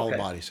a little hollow Okay.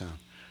 body sound.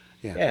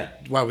 Yeah. Yeah.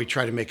 While we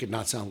try to make it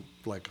not sound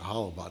like a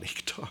hollow body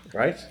guitar.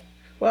 Right.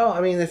 Well, I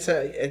mean, it's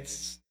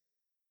That's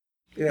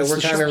we're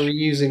the kind of show.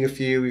 reusing a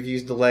few. We've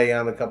used delay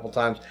on a couple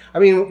times. I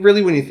mean,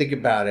 really, when you think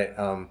about it,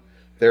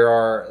 there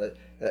are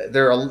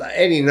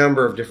any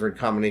number of different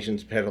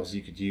combinations of pedals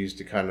you could use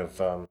to kind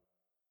of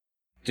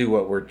do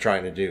what we're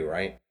trying to do,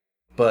 right?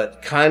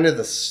 But kind of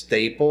the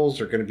staples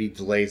are going to be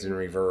delays and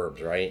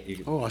reverbs, right?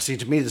 Oh, I see.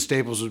 To me, the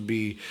staples would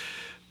be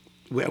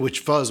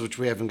fuzz, which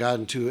we haven't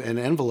gotten to, and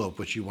envelope,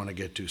 which you want to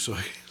get to. So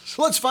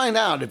let's find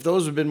out if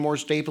those have been more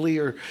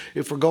stapley or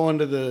if we're going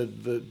to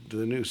the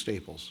new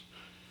staples.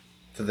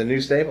 To the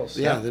new staples,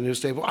 Yeah, the new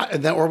staple.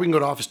 Or we can go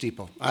to Office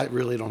Depot. I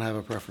really don't have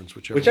a preference.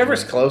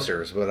 whichever's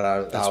closer is what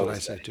That's what would I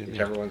say too, yeah.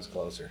 Whichever one's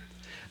closer.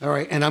 All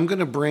right, and I'm going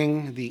to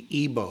bring the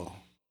EBO.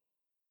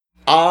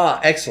 Ah,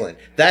 excellent.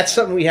 That's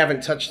something we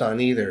haven't touched on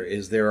either.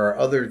 Is there are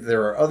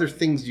other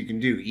things you can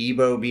do.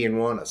 EBO being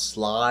one, a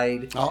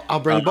slide. I'll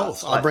bring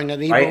both. I'll bring an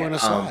EBO right, and a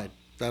slide.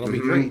 That'll be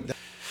great.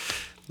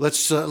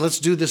 Let's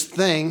do this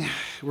thing.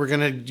 We're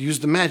going to use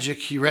the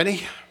magic. You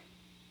ready?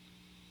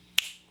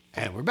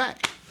 And we're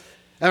back.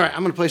 All right,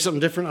 I'm going to play something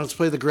different. Let's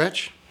play the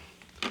Gretsch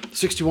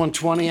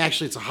 6120.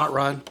 Actually, it's a hot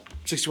rod,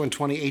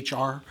 6120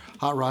 HR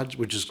hot rod,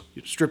 which is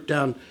stripped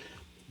down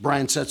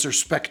Brian Setzer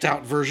specced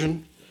out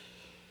version.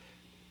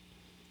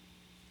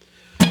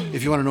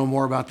 If you want to know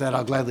more about that,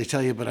 I'll gladly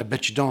tell you, but I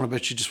bet you don't. I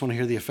bet you just want to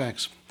hear the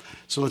effects.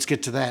 So let's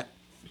get to that.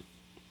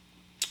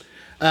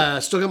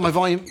 Still got my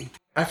volume.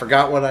 I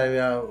forgot what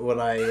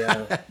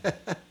I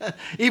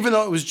Even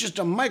though it was just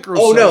a micro.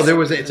 Oh no,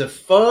 it's a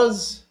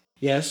fuzz,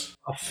 Yes.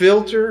 a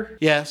filter,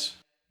 Yes.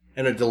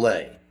 and a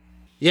delay.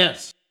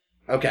 Yes.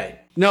 Okay.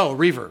 No,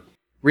 reverb.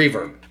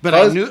 Reverb. But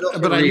Fuzz, I knew filter,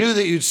 but I reverb. knew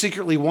that you'd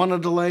secretly want a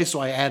delay, so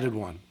I added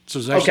one. So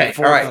there's actually Okay,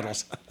 4 all right.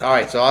 pedals. All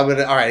right, so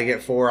I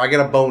get 4. I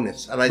get a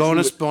bonus. And I see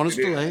bonus what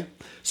you do. delay.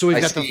 So we've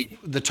I got see.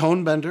 the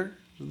tone bender,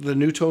 the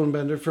new tone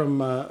bender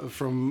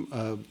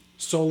from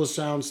Sola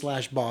Sound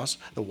 / Boss,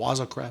 the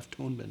Wazacraft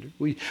tone bender.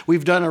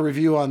 We've done a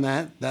review on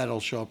that.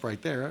 That'll show up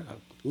right there.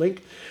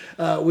 Link.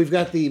 We've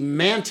got the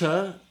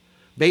Manta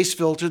bass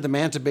filter,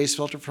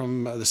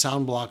 from the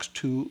Soundblocks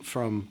 2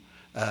 from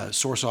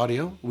Source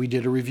Audio. We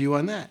did a review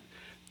on that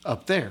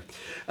up there.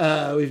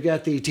 We've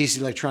got the TC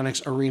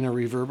Electronics Arena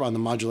reverb on the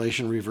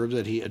modulation reverb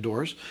that he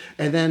adores.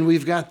 And then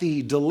we've got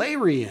the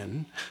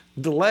Delarian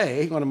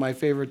delay, one of my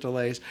favorite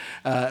delays,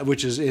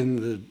 which is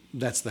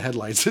that's the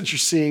headlights that you're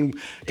seeing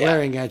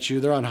glaring at you.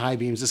 They're on high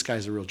beams. This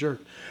guy's a real jerk.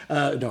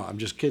 No, I'm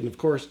just kidding, of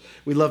course.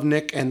 We love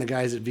Nick and the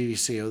guys at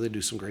VVCO. They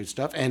do some great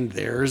stuff. And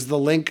there's the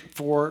link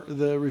for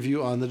the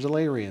review on the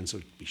Delarian, so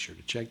be sure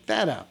to check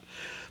that out.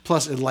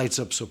 Plus, it lights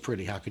up so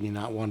pretty. How can you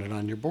not want it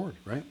on your board,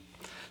 right?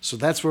 So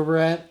that's where we're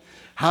at.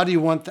 How do you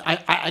want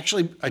I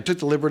took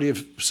the liberty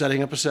of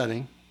setting up a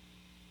setting.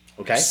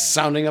 Okay.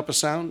 Sounding up a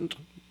sound.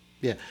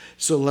 Yeah.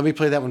 So let me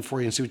play that one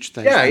for you and see what you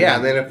think. Yeah.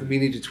 And then if we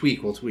need to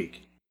tweak, we'll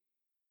tweak.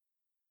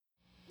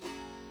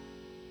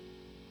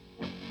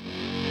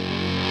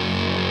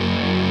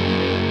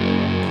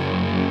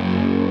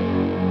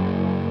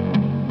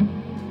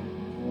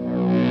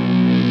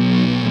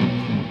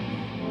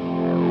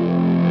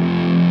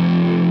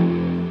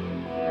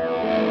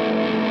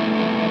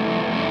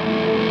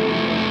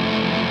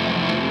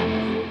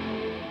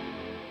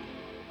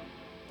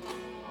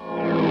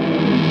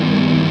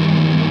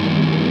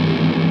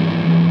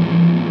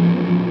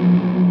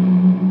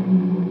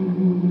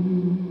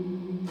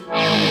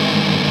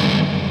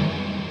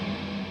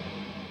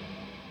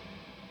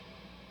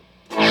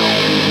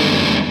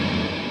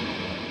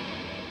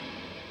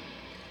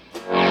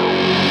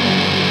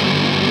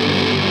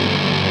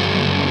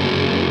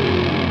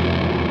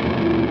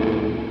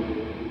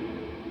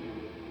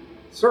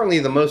 Certainly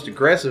the most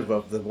aggressive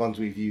of the ones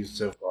we've used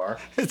so far.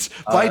 It's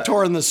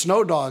Vitor and the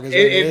Snow Dog.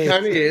 It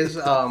kind of is.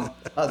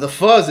 The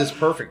fuzz is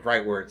perfect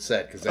right where it's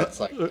set because that's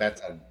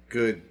a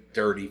good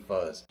dirty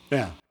fuzz.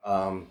 Yeah.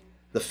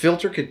 The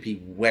filter could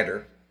be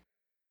wetter.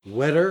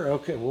 Wetter.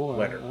 Okay. Well,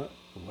 Wetter.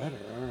 Wetter.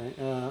 All right.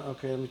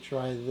 Okay. Let me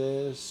try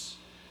this.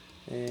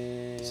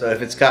 And So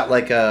if it's got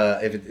like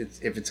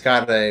if it's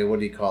got a, what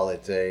do you call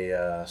it,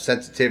 a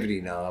sensitivity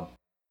knob.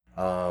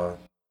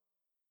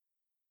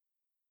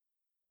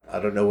 I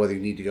don't know whether you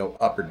need to go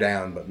up or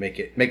down, but make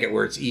it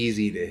where it's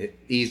easy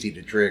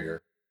to trigger.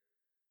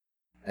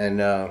 And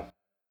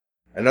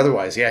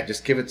otherwise, yeah,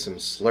 just give it some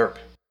slurp.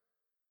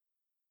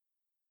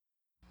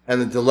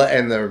 And the delay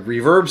and the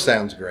reverb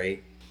sounds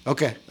great.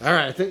 Okay. All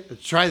right.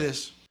 Let's try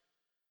this.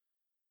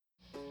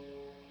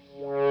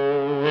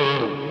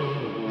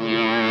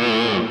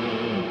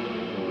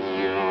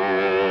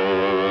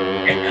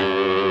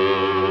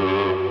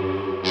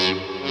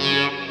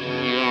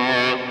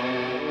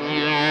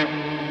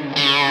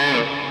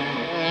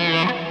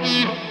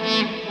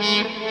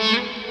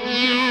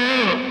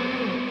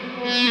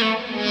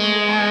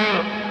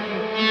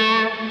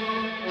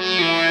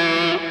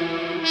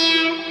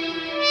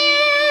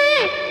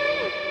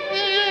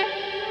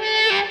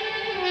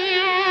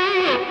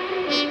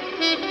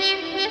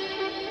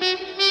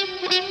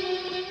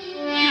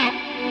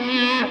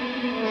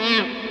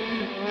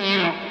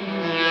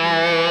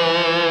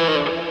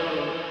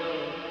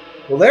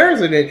 Well,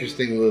 there's an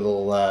interesting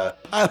little. I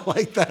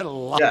like that a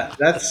lot. Yeah,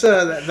 that's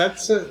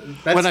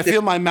When I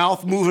feel my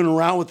mouth moving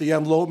around with the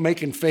envelope,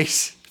 making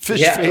fish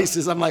Yeah.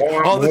 faces, I'm like,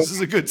 oh, this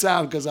is a good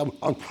sound because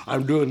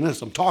I'm doing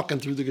this. I'm talking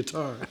through the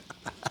guitar.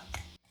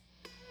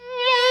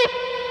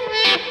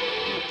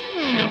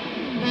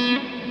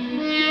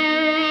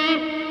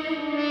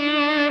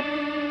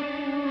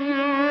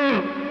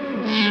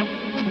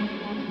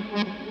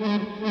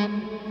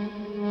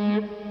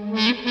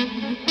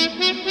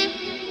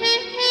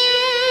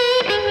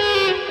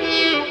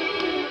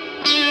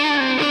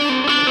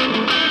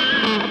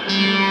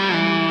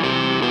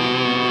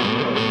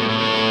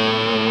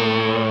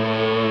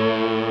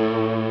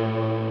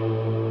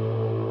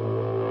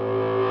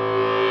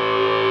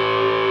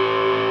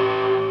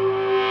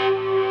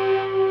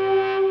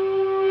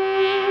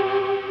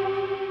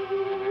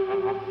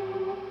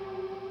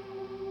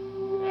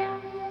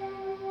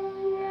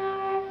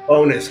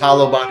 bonus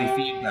hollow body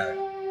feedback.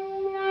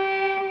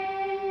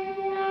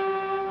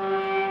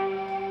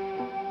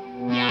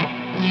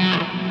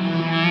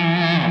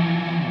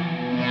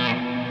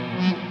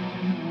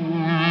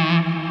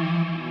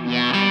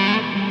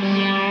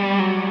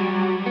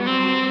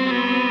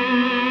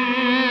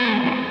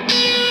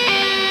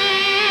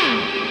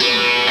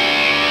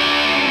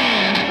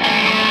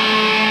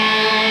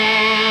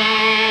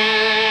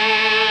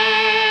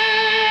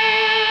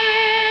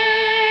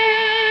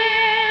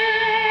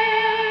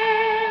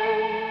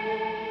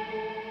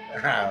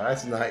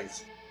 That's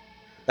nice.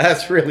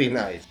 That's really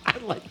nice. I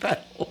like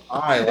that a lot.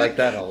 I like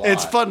that a lot.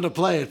 It's fun to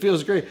play. It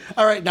feels great.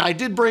 All right, now I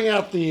did bring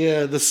out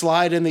the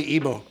slide and the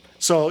EBO.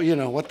 So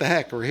what the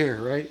heck, we're here,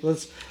 right?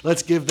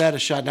 Let's give that a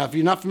shot. Now, if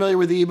you're not familiar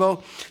with the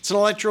EBO, it's an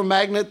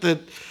electromagnet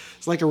that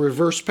it's like a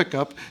reverse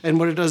pickup, and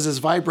what it does is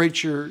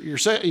vibrates your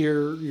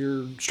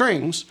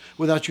strings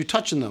without you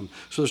touching them.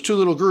 So there's two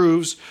little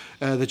grooves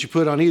that you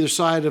put on either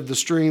side of the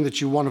string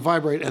that you want to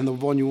vibrate, and the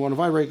one you want to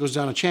vibrate goes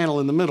down a channel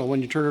in the middle.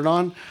 When you turn it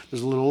on,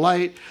 there's a little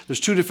light. There's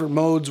two different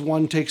modes.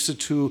 One takes it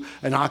to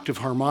an octave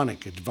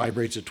harmonic. It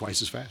vibrates it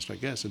twice as fast, I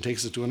guess, and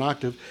takes it to an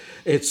octave.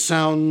 It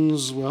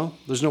sounds, well,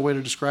 there's no way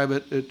to describe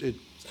it. It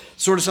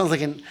sort of sounds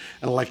like an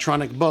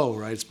electronic bow,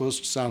 right? It's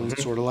supposed to sound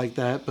sort of like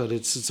that, but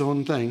it's its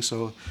own thing.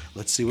 So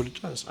let's see what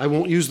it does. I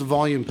won't use the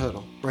volume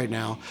pedal right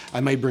now. I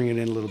may bring it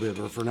in a little bit,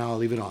 but for now I'll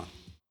leave it on.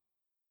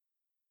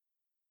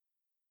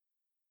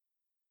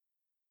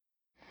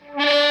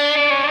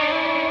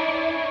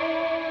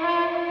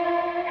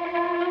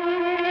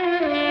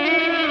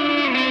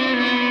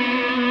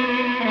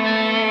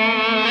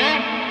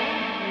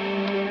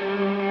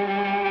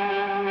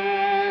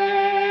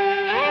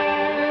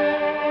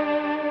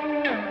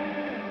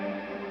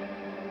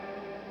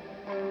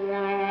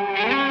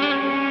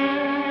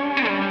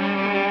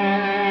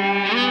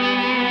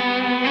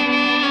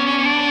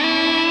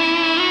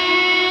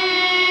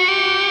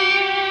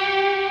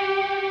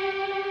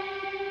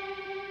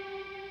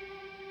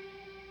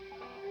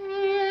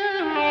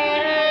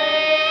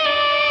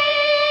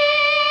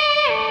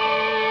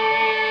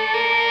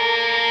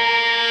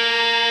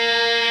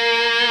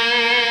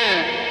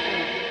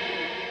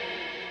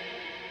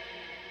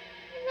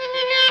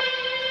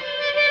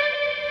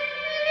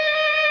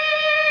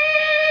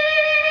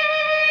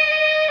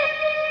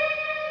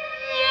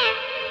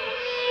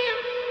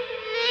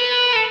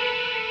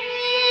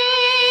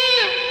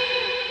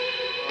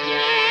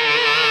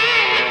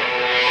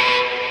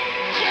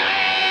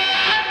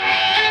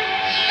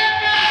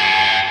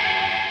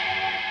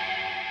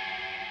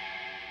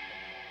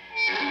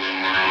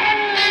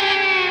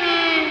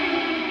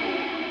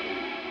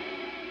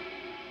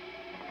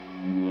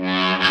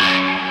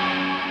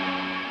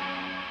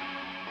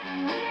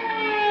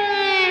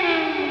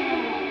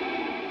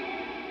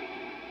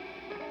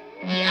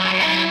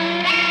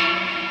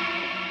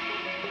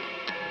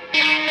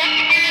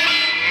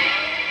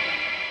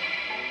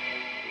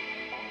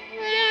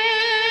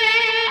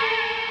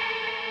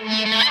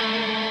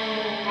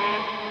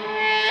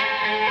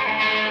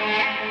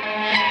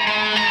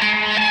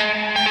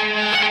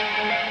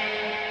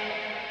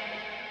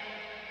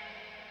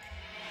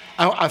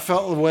 I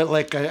felt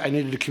like I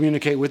needed to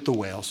communicate with the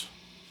whales.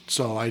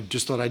 So I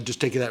just thought I'd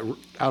just take that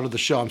out of the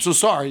show. I'm so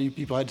sorry you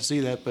people had to see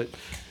that, but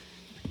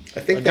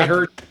I think they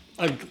heard.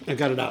 I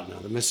got it out now.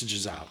 The message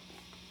is out.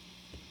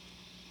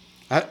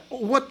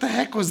 What the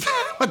heck was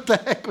that? What the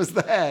heck was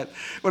that?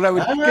 When I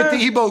would get the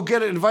EBO,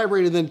 get it and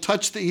vibrate, and then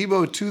touch the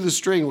EBO to the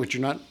string, which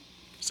you're not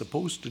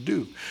supposed to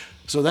do.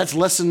 So that's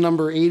lesson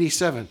number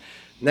 87.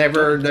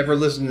 Never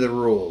listen to the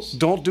rules.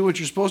 Don't do what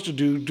you're supposed to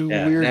do. Do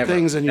weird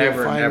things, and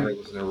never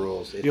listen to the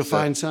rules. You'll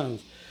find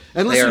sounds.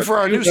 And listen for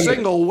our new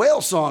single,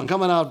 Whale Song,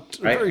 coming out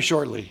very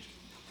shortly.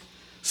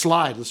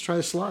 Slide. Let's try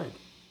a slide.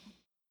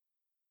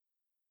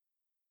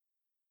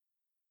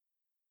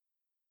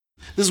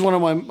 This is one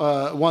of my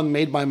one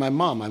made by my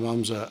mom. My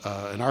mom's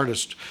an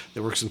artist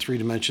that works in 3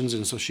 dimensions,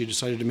 and so she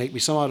decided to make me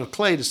some out of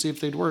clay to see if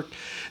they'd work.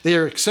 They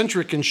are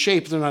eccentric in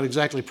shape. They're not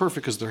exactly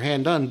perfect because they're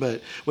hand done,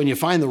 but when you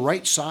find the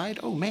right side,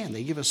 oh man,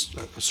 they give us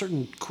a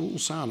certain cool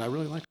sound. I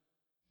really like it.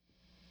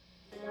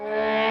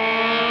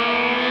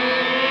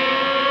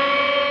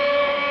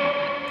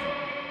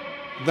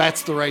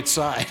 That's the right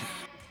side.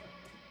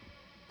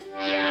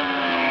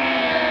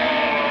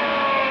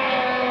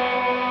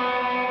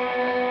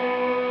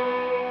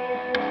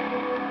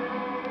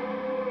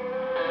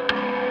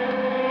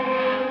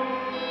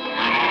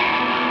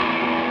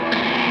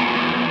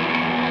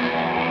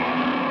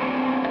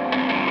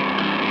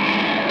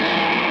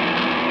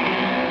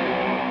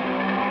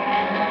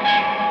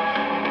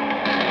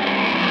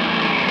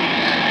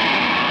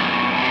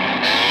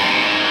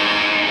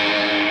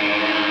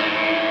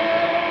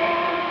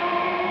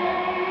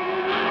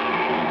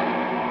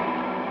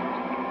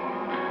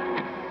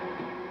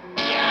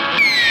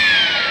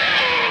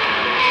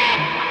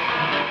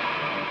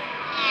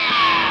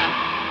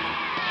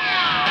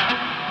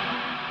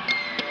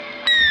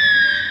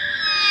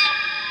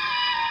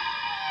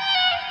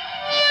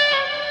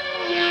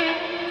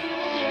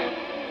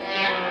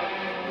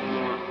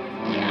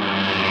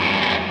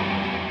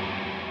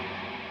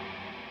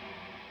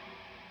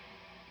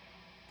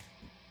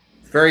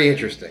 Very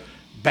interesting.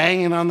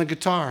 Banging on the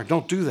guitar.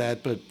 Don't do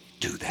that, but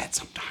do that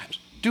sometimes.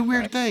 Do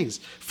weird things.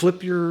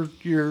 Flip your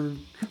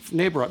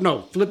neighbor up.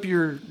 No, flip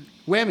your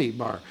whammy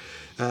bar.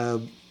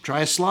 Try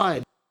a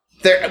slide.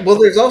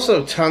 There's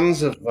also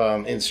tons of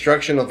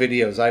instructional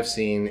videos I've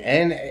seen,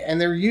 and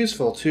they're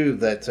useful too.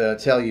 That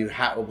tell you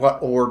what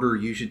order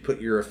you should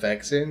put your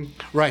effects in.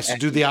 Right. So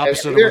do the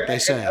opposite of what they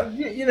say.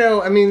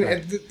 I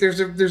mean, there's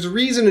a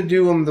reason to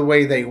do them the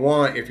way they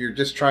want if you're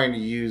just trying to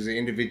use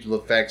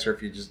individual effects, or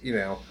if you just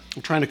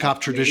I'm trying to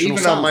cop traditional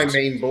even sounds. on my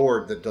main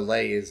board, the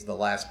delay is the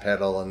last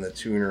pedal, and the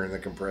tuner and the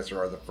compressor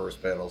are the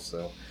first pedal.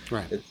 So,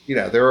 right.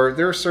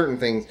 There are certain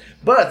things,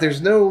 but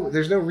there's no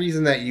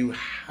reason that you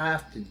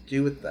have to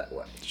do it that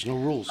way. There's no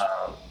rules.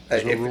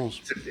 There's no rules.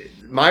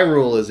 My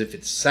rule is if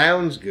it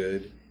sounds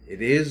good,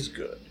 it is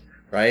good,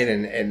 right?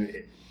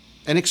 And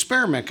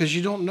experiment, because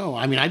you don't know.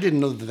 I mean, I didn't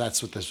know that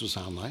that's what this would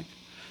sound like.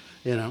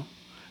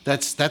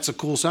 That's a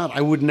cool sound.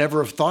 I would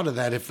never have thought of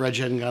that if Reg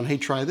hadn't gone, hey,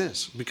 try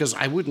this, because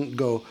I wouldn't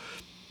go,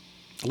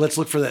 let's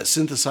look for that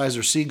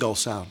synthesizer seagull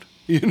sound.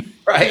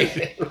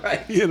 Right.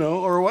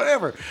 Or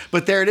whatever.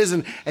 But there it is,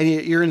 and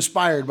you're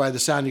inspired by the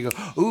sound. You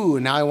go, ooh,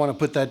 and now I want to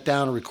put that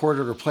down and record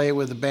it or play it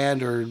with the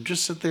band or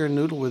just sit there and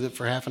noodle with it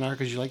for half an hour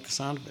because you like the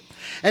sound of it.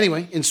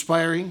 Anyway,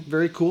 inspiring,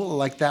 very cool. I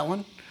like that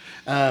one.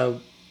 A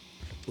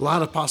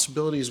lot of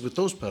possibilities with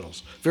those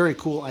pedals. Very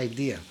cool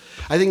idea.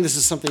 I think this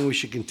is something we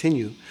should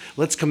continue.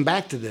 Let's come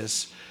back to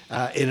this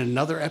in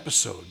another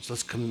episode.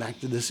 Let's come back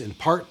to this in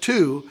part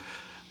 2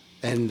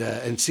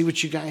 and see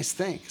what you guys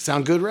think.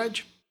 Sound good,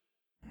 Reg?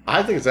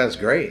 I think it sounds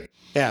great.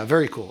 Yeah,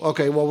 very cool.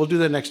 Okay, well, we'll do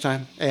that next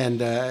time. And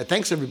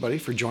thanks, everybody,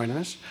 for joining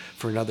us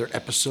for another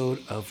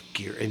episode of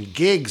Gear and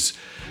Gigs.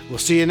 We'll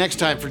see you next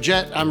time. For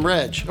Jet, I'm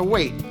Reg. Oh,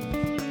 wait.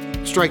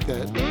 Strike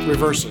that.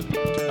 Reverse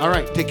it. All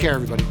right, take care,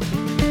 everybody.